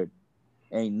ever heard.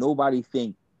 Ain't nobody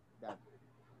think that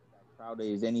Crowder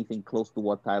is anything close to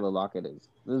what Tyler Lockett is.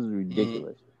 This is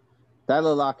ridiculous.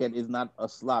 Tyler Lockett is not a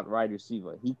slot wide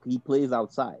receiver. He plays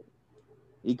outside.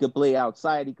 He could play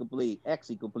outside. He could play X.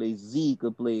 He could play Z.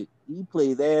 He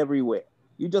plays everywhere.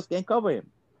 You just can't cover him.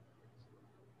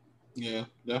 Yeah,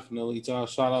 definitely.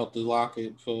 Shout out to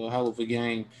Lockett for a hell of a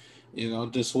game.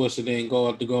 Just wish it didn't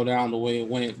go down the way it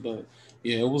went. But,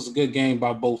 yeah, it was a good game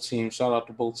by both teams. Shout out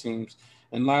to both teams.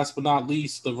 And last but not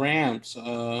least, the Rams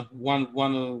won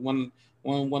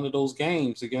one of those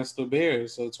games against the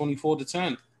Bears,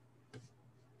 24-10.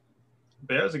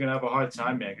 Bears are going to have a hard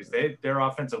time, man, because their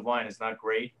offensive line is not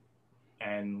great.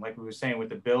 And like we were saying with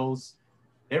the Bills,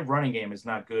 their running game is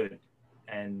not good.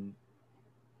 And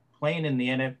playing in the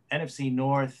NFC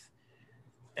North,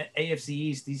 AFC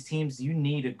East, these teams, you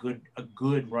need a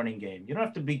good running game. You don't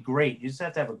have to be great. You just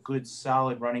have to have a good,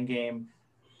 solid running game,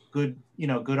 good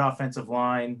offensive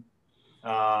line.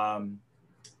 And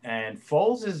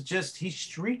Foles is he's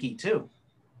streaky too.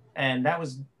 And that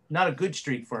was not a good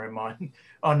streak for him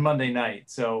on Monday night.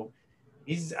 So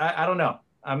I don't know.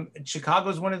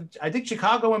 Chicago's I think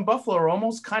Chicago and Buffalo are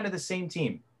almost kind of the same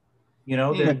team.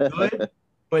 They're good,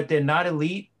 but they're not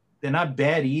elite. They're not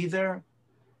bad either,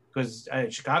 because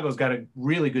Chicago's got a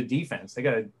really good defense. They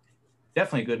got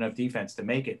definitely good enough defense to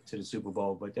make it to the Super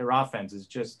Bowl, but their offense is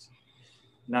just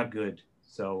not good.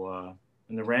 So,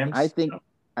 and the Rams, I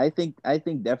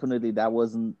think definitely that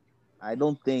wasn't. I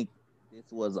don't think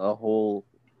this was a whole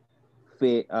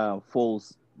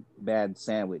Foles bad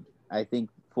sandwich. I think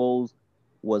Foles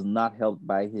was not helped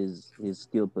by his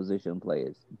skilled position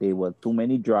players. They were too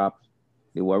many drops.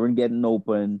 They weren't getting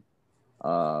open.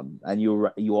 And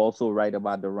you also right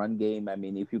about the run game. I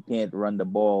mean, if you can't run the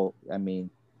ball, I mean,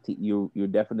 you're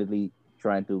definitely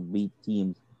trying to beat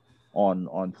teams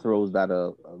on throws that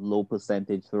are low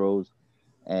percentage throws,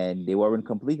 and they weren't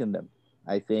completing them.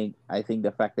 I think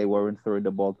the fact they weren't throwing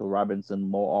the ball to Robinson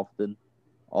more often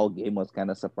all game was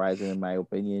kind of surprising in my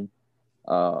opinion.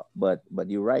 But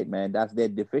you're right, man. That's their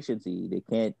deficiency.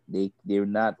 They're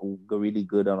not really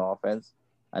good on offense,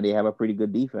 and they have a pretty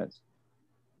good defense.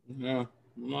 Yeah,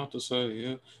 not to say,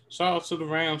 yeah. Shout out to the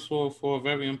Rams for a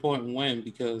very important win,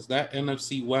 because that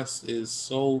NFC West is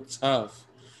so tough.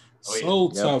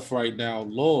 Tough right now,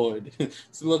 Lord. It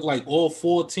look like all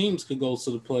four teams could go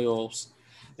to the playoffs.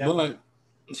 Yep.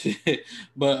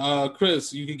 But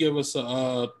Chris, you could give us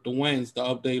the wins, the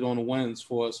update on the wins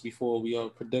for us before we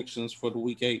predictions for the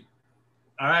week 8.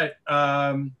 All right.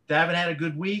 Davin had a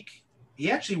good week.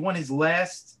 He actually won his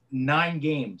last 9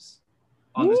 games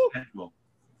on the schedule.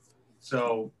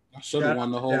 So I should have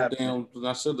won the whole damn.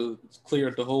 I should have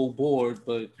cleared the whole board,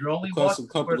 but your only loss a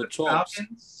couple of chalks.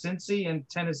 Falcons, Cincy, and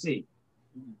Tennessee.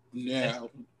 Yeah,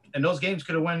 and those games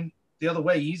could have went the other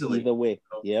way easily. Either way,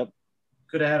 so yep.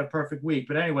 Could have had a perfect week,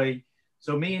 but anyway.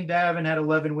 So me and Davin had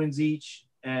 11 wins each,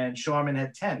 and Sharman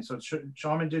had 10. So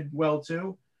Sharman did well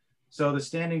too. So the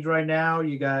standings right now,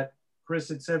 you got Chris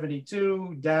at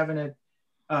 72, Davin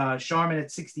at Sharman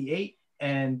at 68,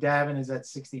 and Davin is at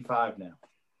 65 now.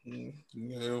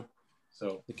 Yeah.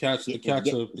 So the catch up is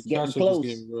getting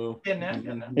real.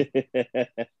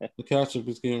 The catch up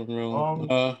is getting real.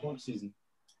 Long season.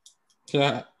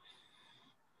 Yeah.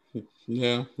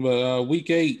 But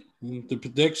week 8, the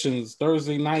predictions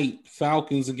Thursday night: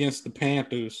 Falcons against the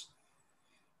Panthers.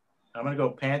 I'm gonna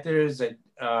go Panthers.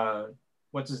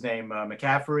 What's his name?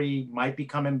 McCaffrey might be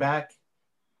coming back.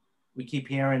 We keep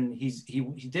hearing he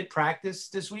did practice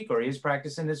this week, or he is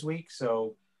practicing this week.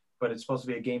 So, but it's supposed to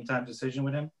be a game time decision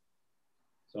with him.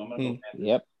 So I'm gonna go Panthers.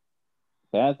 Yep,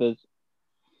 Panthers.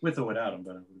 With or without him,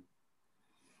 but.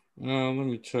 Let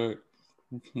me check.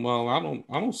 Well, I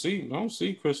don't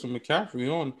see Christian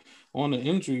McCaffrey on the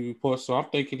injury report, so I'm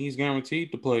thinking he's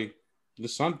guaranteed to play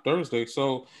this Thursday.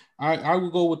 So I will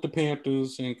go with the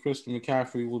Panthers, and Christian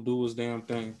McCaffrey will do his damn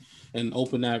thing and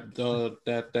open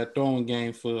that throwing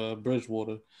game for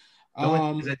Bridgewater.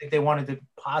 I think they wanted to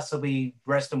possibly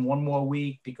rest him one more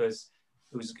week because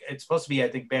it's supposed to be, I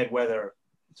think, bad weather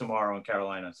tomorrow in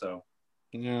Carolina. So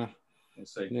yeah, we'll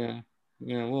see. Yeah,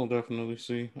 we'll definitely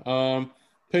see.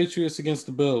 Patriots against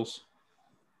the Bills.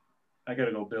 I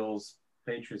gotta go Bills.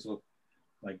 Patriots look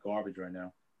like garbage right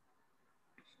now.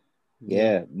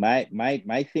 Yeah, my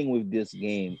thing with this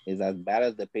game is, as bad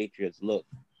as the Patriots look,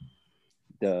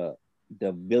 the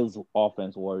Bills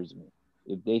offense worries me.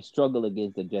 If they struggle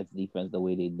against the Jets defense the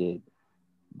way they did,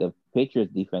 the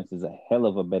Patriots defense is a hell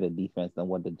of a better defense than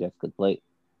what the Jets could play.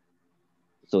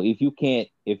 So if you can't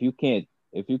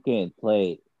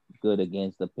play good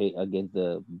against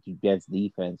the Jets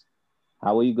defense,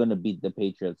 how are you going to beat the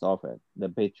Patriots offense, the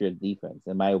Patriots defense?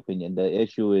 In my opinion, the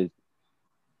issue is,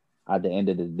 at the end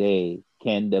of the day,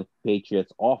 can the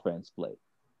Patriots offense play?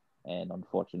 And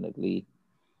unfortunately,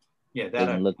 it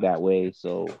didn't look that way.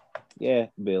 So yeah,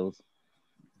 Bills.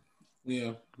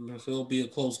 Yeah, it'll be a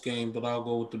close game, but I'll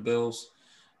go with the Bills.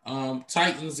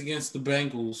 Titans against the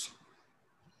Bengals.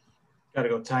 Gotta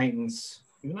go Titans.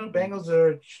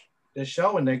 Bengals they're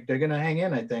showing they're gonna hang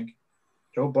in. I think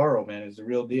Joe Burrow, man, is the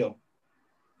real deal.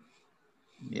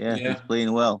 Yeah, he's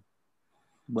playing well.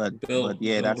 But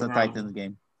that's a Titans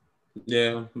game.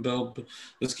 Yeah,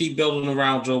 let's keep building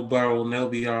around Joe Burrow and they'll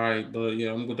be all right. But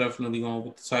yeah, I'm definitely going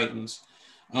with the Titans.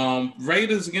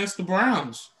 Raiders against the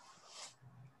Browns.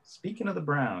 Speaking of the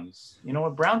Browns, you know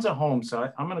what? Browns are home,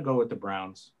 so I'm gonna go with the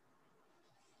Browns.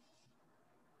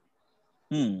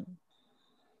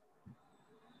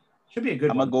 Should be a good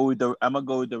one. I'm gonna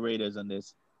go with the Raiders on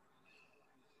this.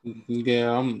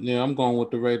 Yeah, I'm going with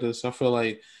the Raiders. I feel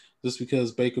like just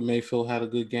because Baker Mayfield had a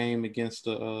good game against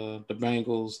the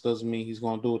Bengals doesn't mean he's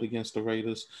going to do it against the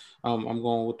Raiders. I'm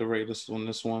going with the Raiders on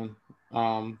this one,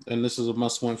 and this is a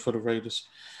must-win for the Raiders.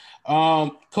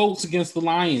 Colts against the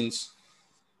Lions.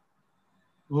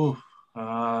 Ooh,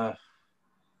 I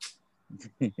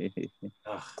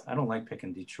don't like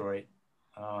picking Detroit.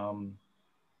 Yeah,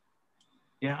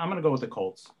 I'm gonna go with the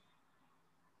Colts.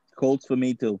 Colts for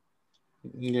me too.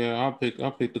 Yeah, I'll pick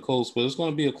the Colts, but it's going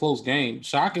to be a close game.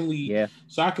 Shockingly,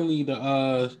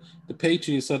 the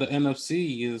Patriots of the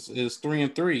NFC is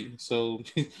 3-3. So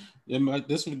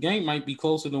this game might be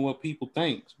closer than what people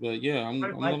think. But yeah, I'm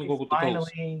going to go with the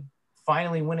Colts.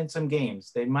 Finally winning some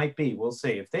games. They might be. We'll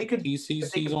see if they could. He's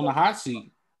on the hot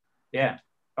seat. Yeah.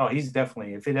 Oh, he's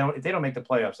definitely. If they don't make the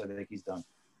playoffs, I think he's done.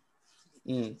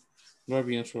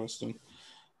 Very interesting.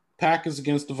 Packers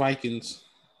against the Vikings.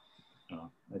 Oh,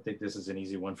 I think this is an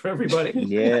easy one for everybody.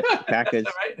 Yeah, Packers.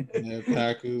 Right? Yeah,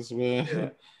 Packers,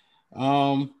 man.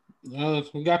 Yeah.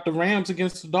 We got the Rams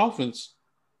against the Dolphins.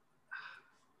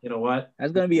 You know what?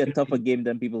 That's gonna be a tougher game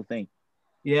than people think.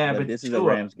 Yeah, but this is a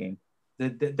Rams game.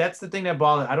 That's the thing that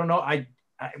bothers. I don't know.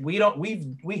 We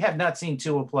have not seen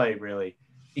Tua play really.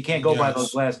 You can't go by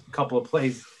those last couple of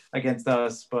plays against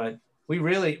us, but we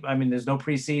really. I mean, there's no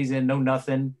preseason, no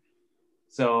nothing.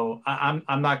 So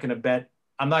I'm not gonna bet.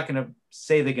 I'm not gonna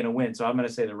say they're gonna win. So I'm gonna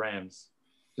say the Rams.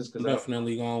 Just because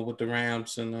definitely going with the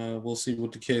Rams, and we'll see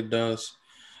what the kid does.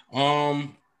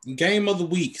 Game of the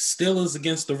week: Steelers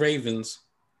against the Ravens.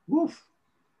 Woof.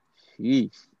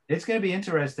 Jeez. It's gonna be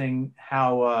interesting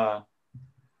how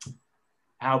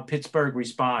Pittsburgh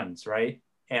responds, right?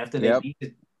 After they beat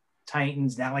the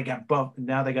Titans, now they got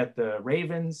the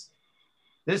Ravens.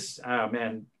 This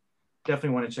man, definitely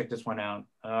want to check this one out.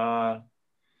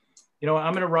 You know what?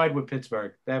 I'm gonna ride with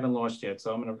Pittsburgh. They haven't lost yet,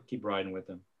 so I'm gonna keep riding with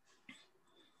them.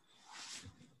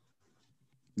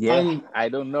 Yeah, I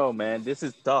don't know, man. This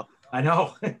is tough. I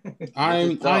know.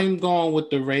 I'm going with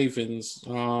the Ravens.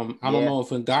 I don't know if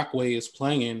Ngakoue is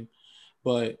playing,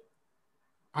 but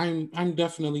I'm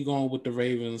definitely going with the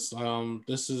Ravens.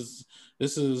 This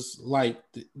is like,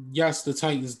 yes, the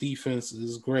Titans defense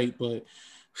is great, but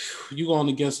you're going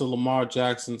against a Lamar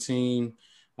Jackson team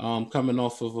coming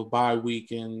off of a bye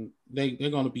week, and they're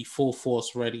going to be full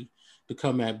force ready to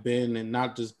come at Ben, and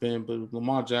not just Ben, but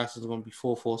Lamar Jackson's going to be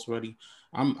full force ready.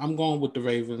 I'm going with the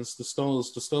Ravens. The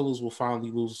Steelers will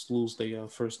finally lose their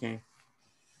first game.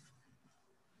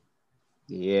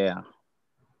 Yeah,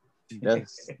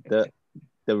 the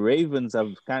Ravens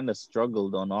have kind of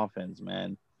struggled on offense,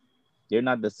 man. They're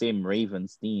not the same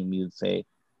Ravens team, you'd say.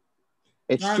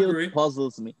 It still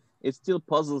puzzles me. It still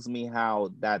puzzles me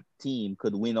how that team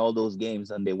could win all those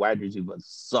games and their wide receivers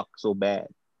suck so bad.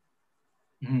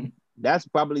 Mm-hmm. That's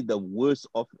probably the worst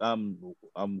of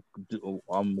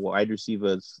wide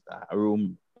receivers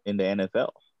room in the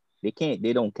NFL.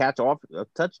 They don't catch off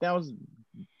touchdowns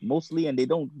mostly, and they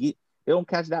don't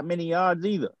catch that many yards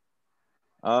either.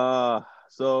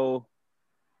 So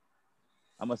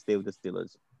I'm gonna stay with the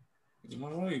Steelers.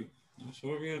 All right, that's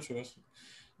very interesting.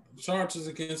 Chargers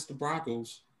against the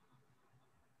Broncos.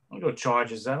 I'll go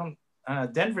Chargers.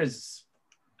 Denver's.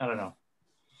 I don't know.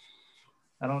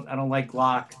 I don't like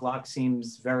Locke. Locke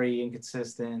seems very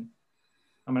inconsistent.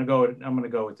 I'm gonna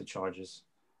go with the Chargers.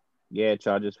 Yeah,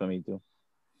 Chargers for me too.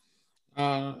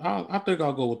 I think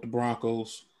I'll go with the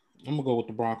Broncos. I'm gonna go with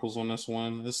the Broncos on this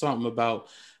one. There's something about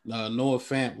Noah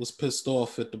Fant was pissed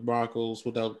off at the Broncos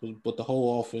with the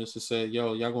whole offense and said,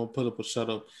 "Yo, y'all gonna put up or shut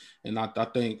up." And I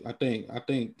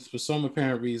think for some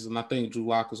apparent reason, I think Drew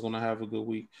Lock is gonna have a good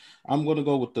week. I'm gonna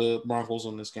go with the Broncos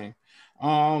on this game.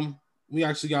 We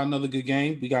actually got another good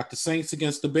game. We got the Saints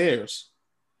against the Bears.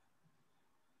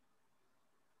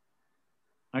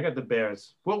 I got the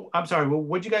Bears. Well, I'm sorry.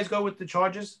 Would you guys go with the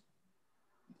Chargers?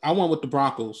 I went with the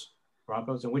Broncos.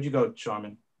 Broncos. And would you go,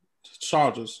 Sharman?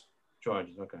 Chargers.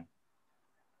 Chargers. Okay.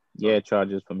 Yeah,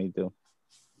 Chargers for me too.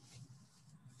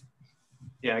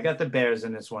 Yeah, I got the Bears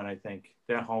in this one. I think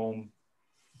they're home.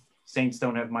 Saints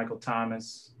don't have Michael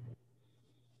Thomas.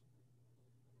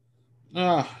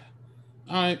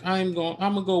 I'm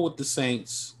gonna go with the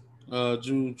Saints.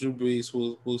 Drew Brees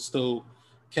will still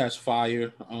catch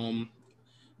fire.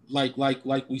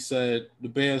 Like we said, the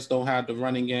Bears don't have the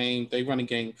running game. They running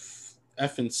game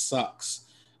effing sucks.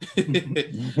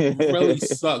 Really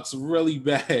sucks really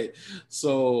bad.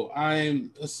 So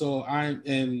I'm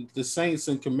and the Saints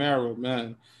and Kamara,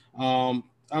 man. I'm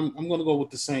gonna go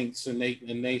with the Saints and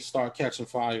they start catching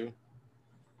fire.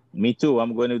 Me too.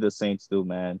 I'm going with the Saints too,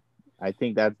 man. I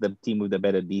think that's the team with the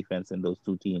better defense in those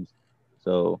two teams.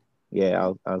 So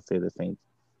yeah, I'll say the Saints.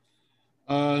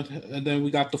 And then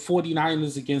we got the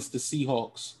 49ers against the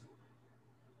Seahawks.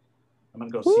 I'm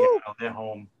gonna go Woo! Seattle. They're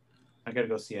home. I gotta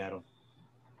go Seattle.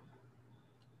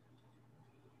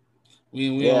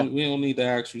 We don't need to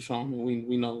ask you, Sean.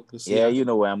 We know the Yeah, Seattle. you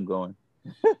know where I'm going.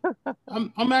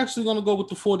 I'm actually gonna go with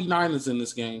the 49ers in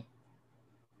this game.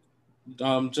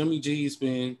 Jimmy G's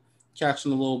been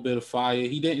catching a little bit of fire.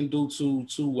 He didn't do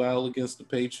too well against the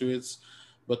Patriots,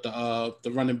 but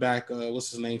the running back,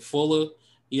 what's his name, Fuller,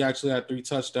 he actually had 3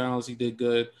 touchdowns. He did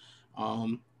good.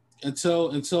 Until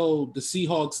the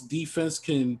Seahawks defense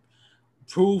can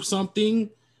prove something,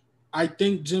 I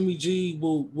think Jimmy G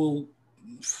will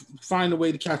find a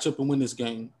way to catch up and win this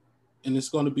game, and it's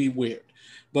going to be weird.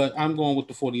 But I'm going with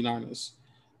the 49ers.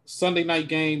 Sunday night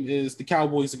game is the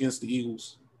Cowboys against the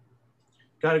Eagles.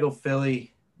 Gotta go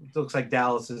Philly. It looks like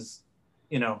Dallas is,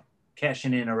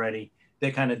 cashing in already. They're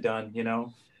kind of done,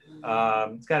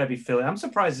 It's got to be Philly. I'm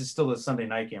surprised it's still a Sunday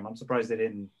night game. I'm surprised they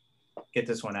didn't get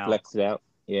this one out. Flex it out.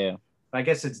 Yeah. I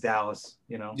guess it's Dallas,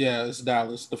 Yeah, it's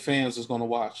Dallas. The fans is going to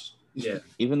watch. Yeah.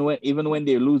 Even when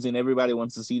they're losing, everybody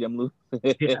wants to see them lose.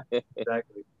 Yeah,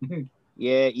 exactly.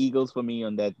 Yeah, Eagles for me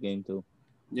on that game too.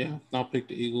 Yeah, I'll pick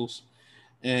the Eagles.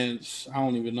 And I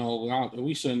don't even know.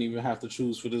 We shouldn't even have to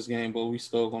choose for this game, but we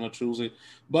still going to choose it.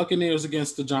 Buccaneers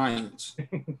against the Giants.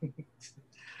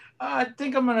 I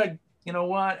think I'm going to, you know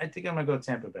what? I think I'm going to go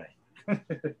Tampa Bay.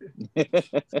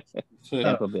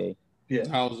 Tampa Bay. Yeah.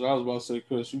 I was about to say,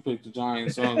 Chris, you picked the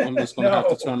Giants. So I'm just going to have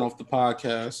to turn off the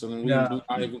podcast, and we're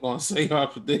not even going to say our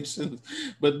predictions.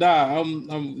 But we're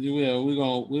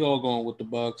all going with the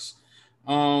Bucks.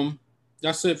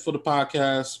 That's it for the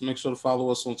podcast. Make sure to follow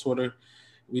us on Twitter.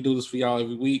 We do this for y'all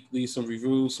every week. Leave some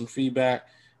reviews, some feedback.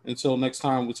 Until next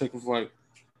time, we take a flight.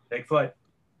 Take flight.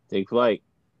 Take flight.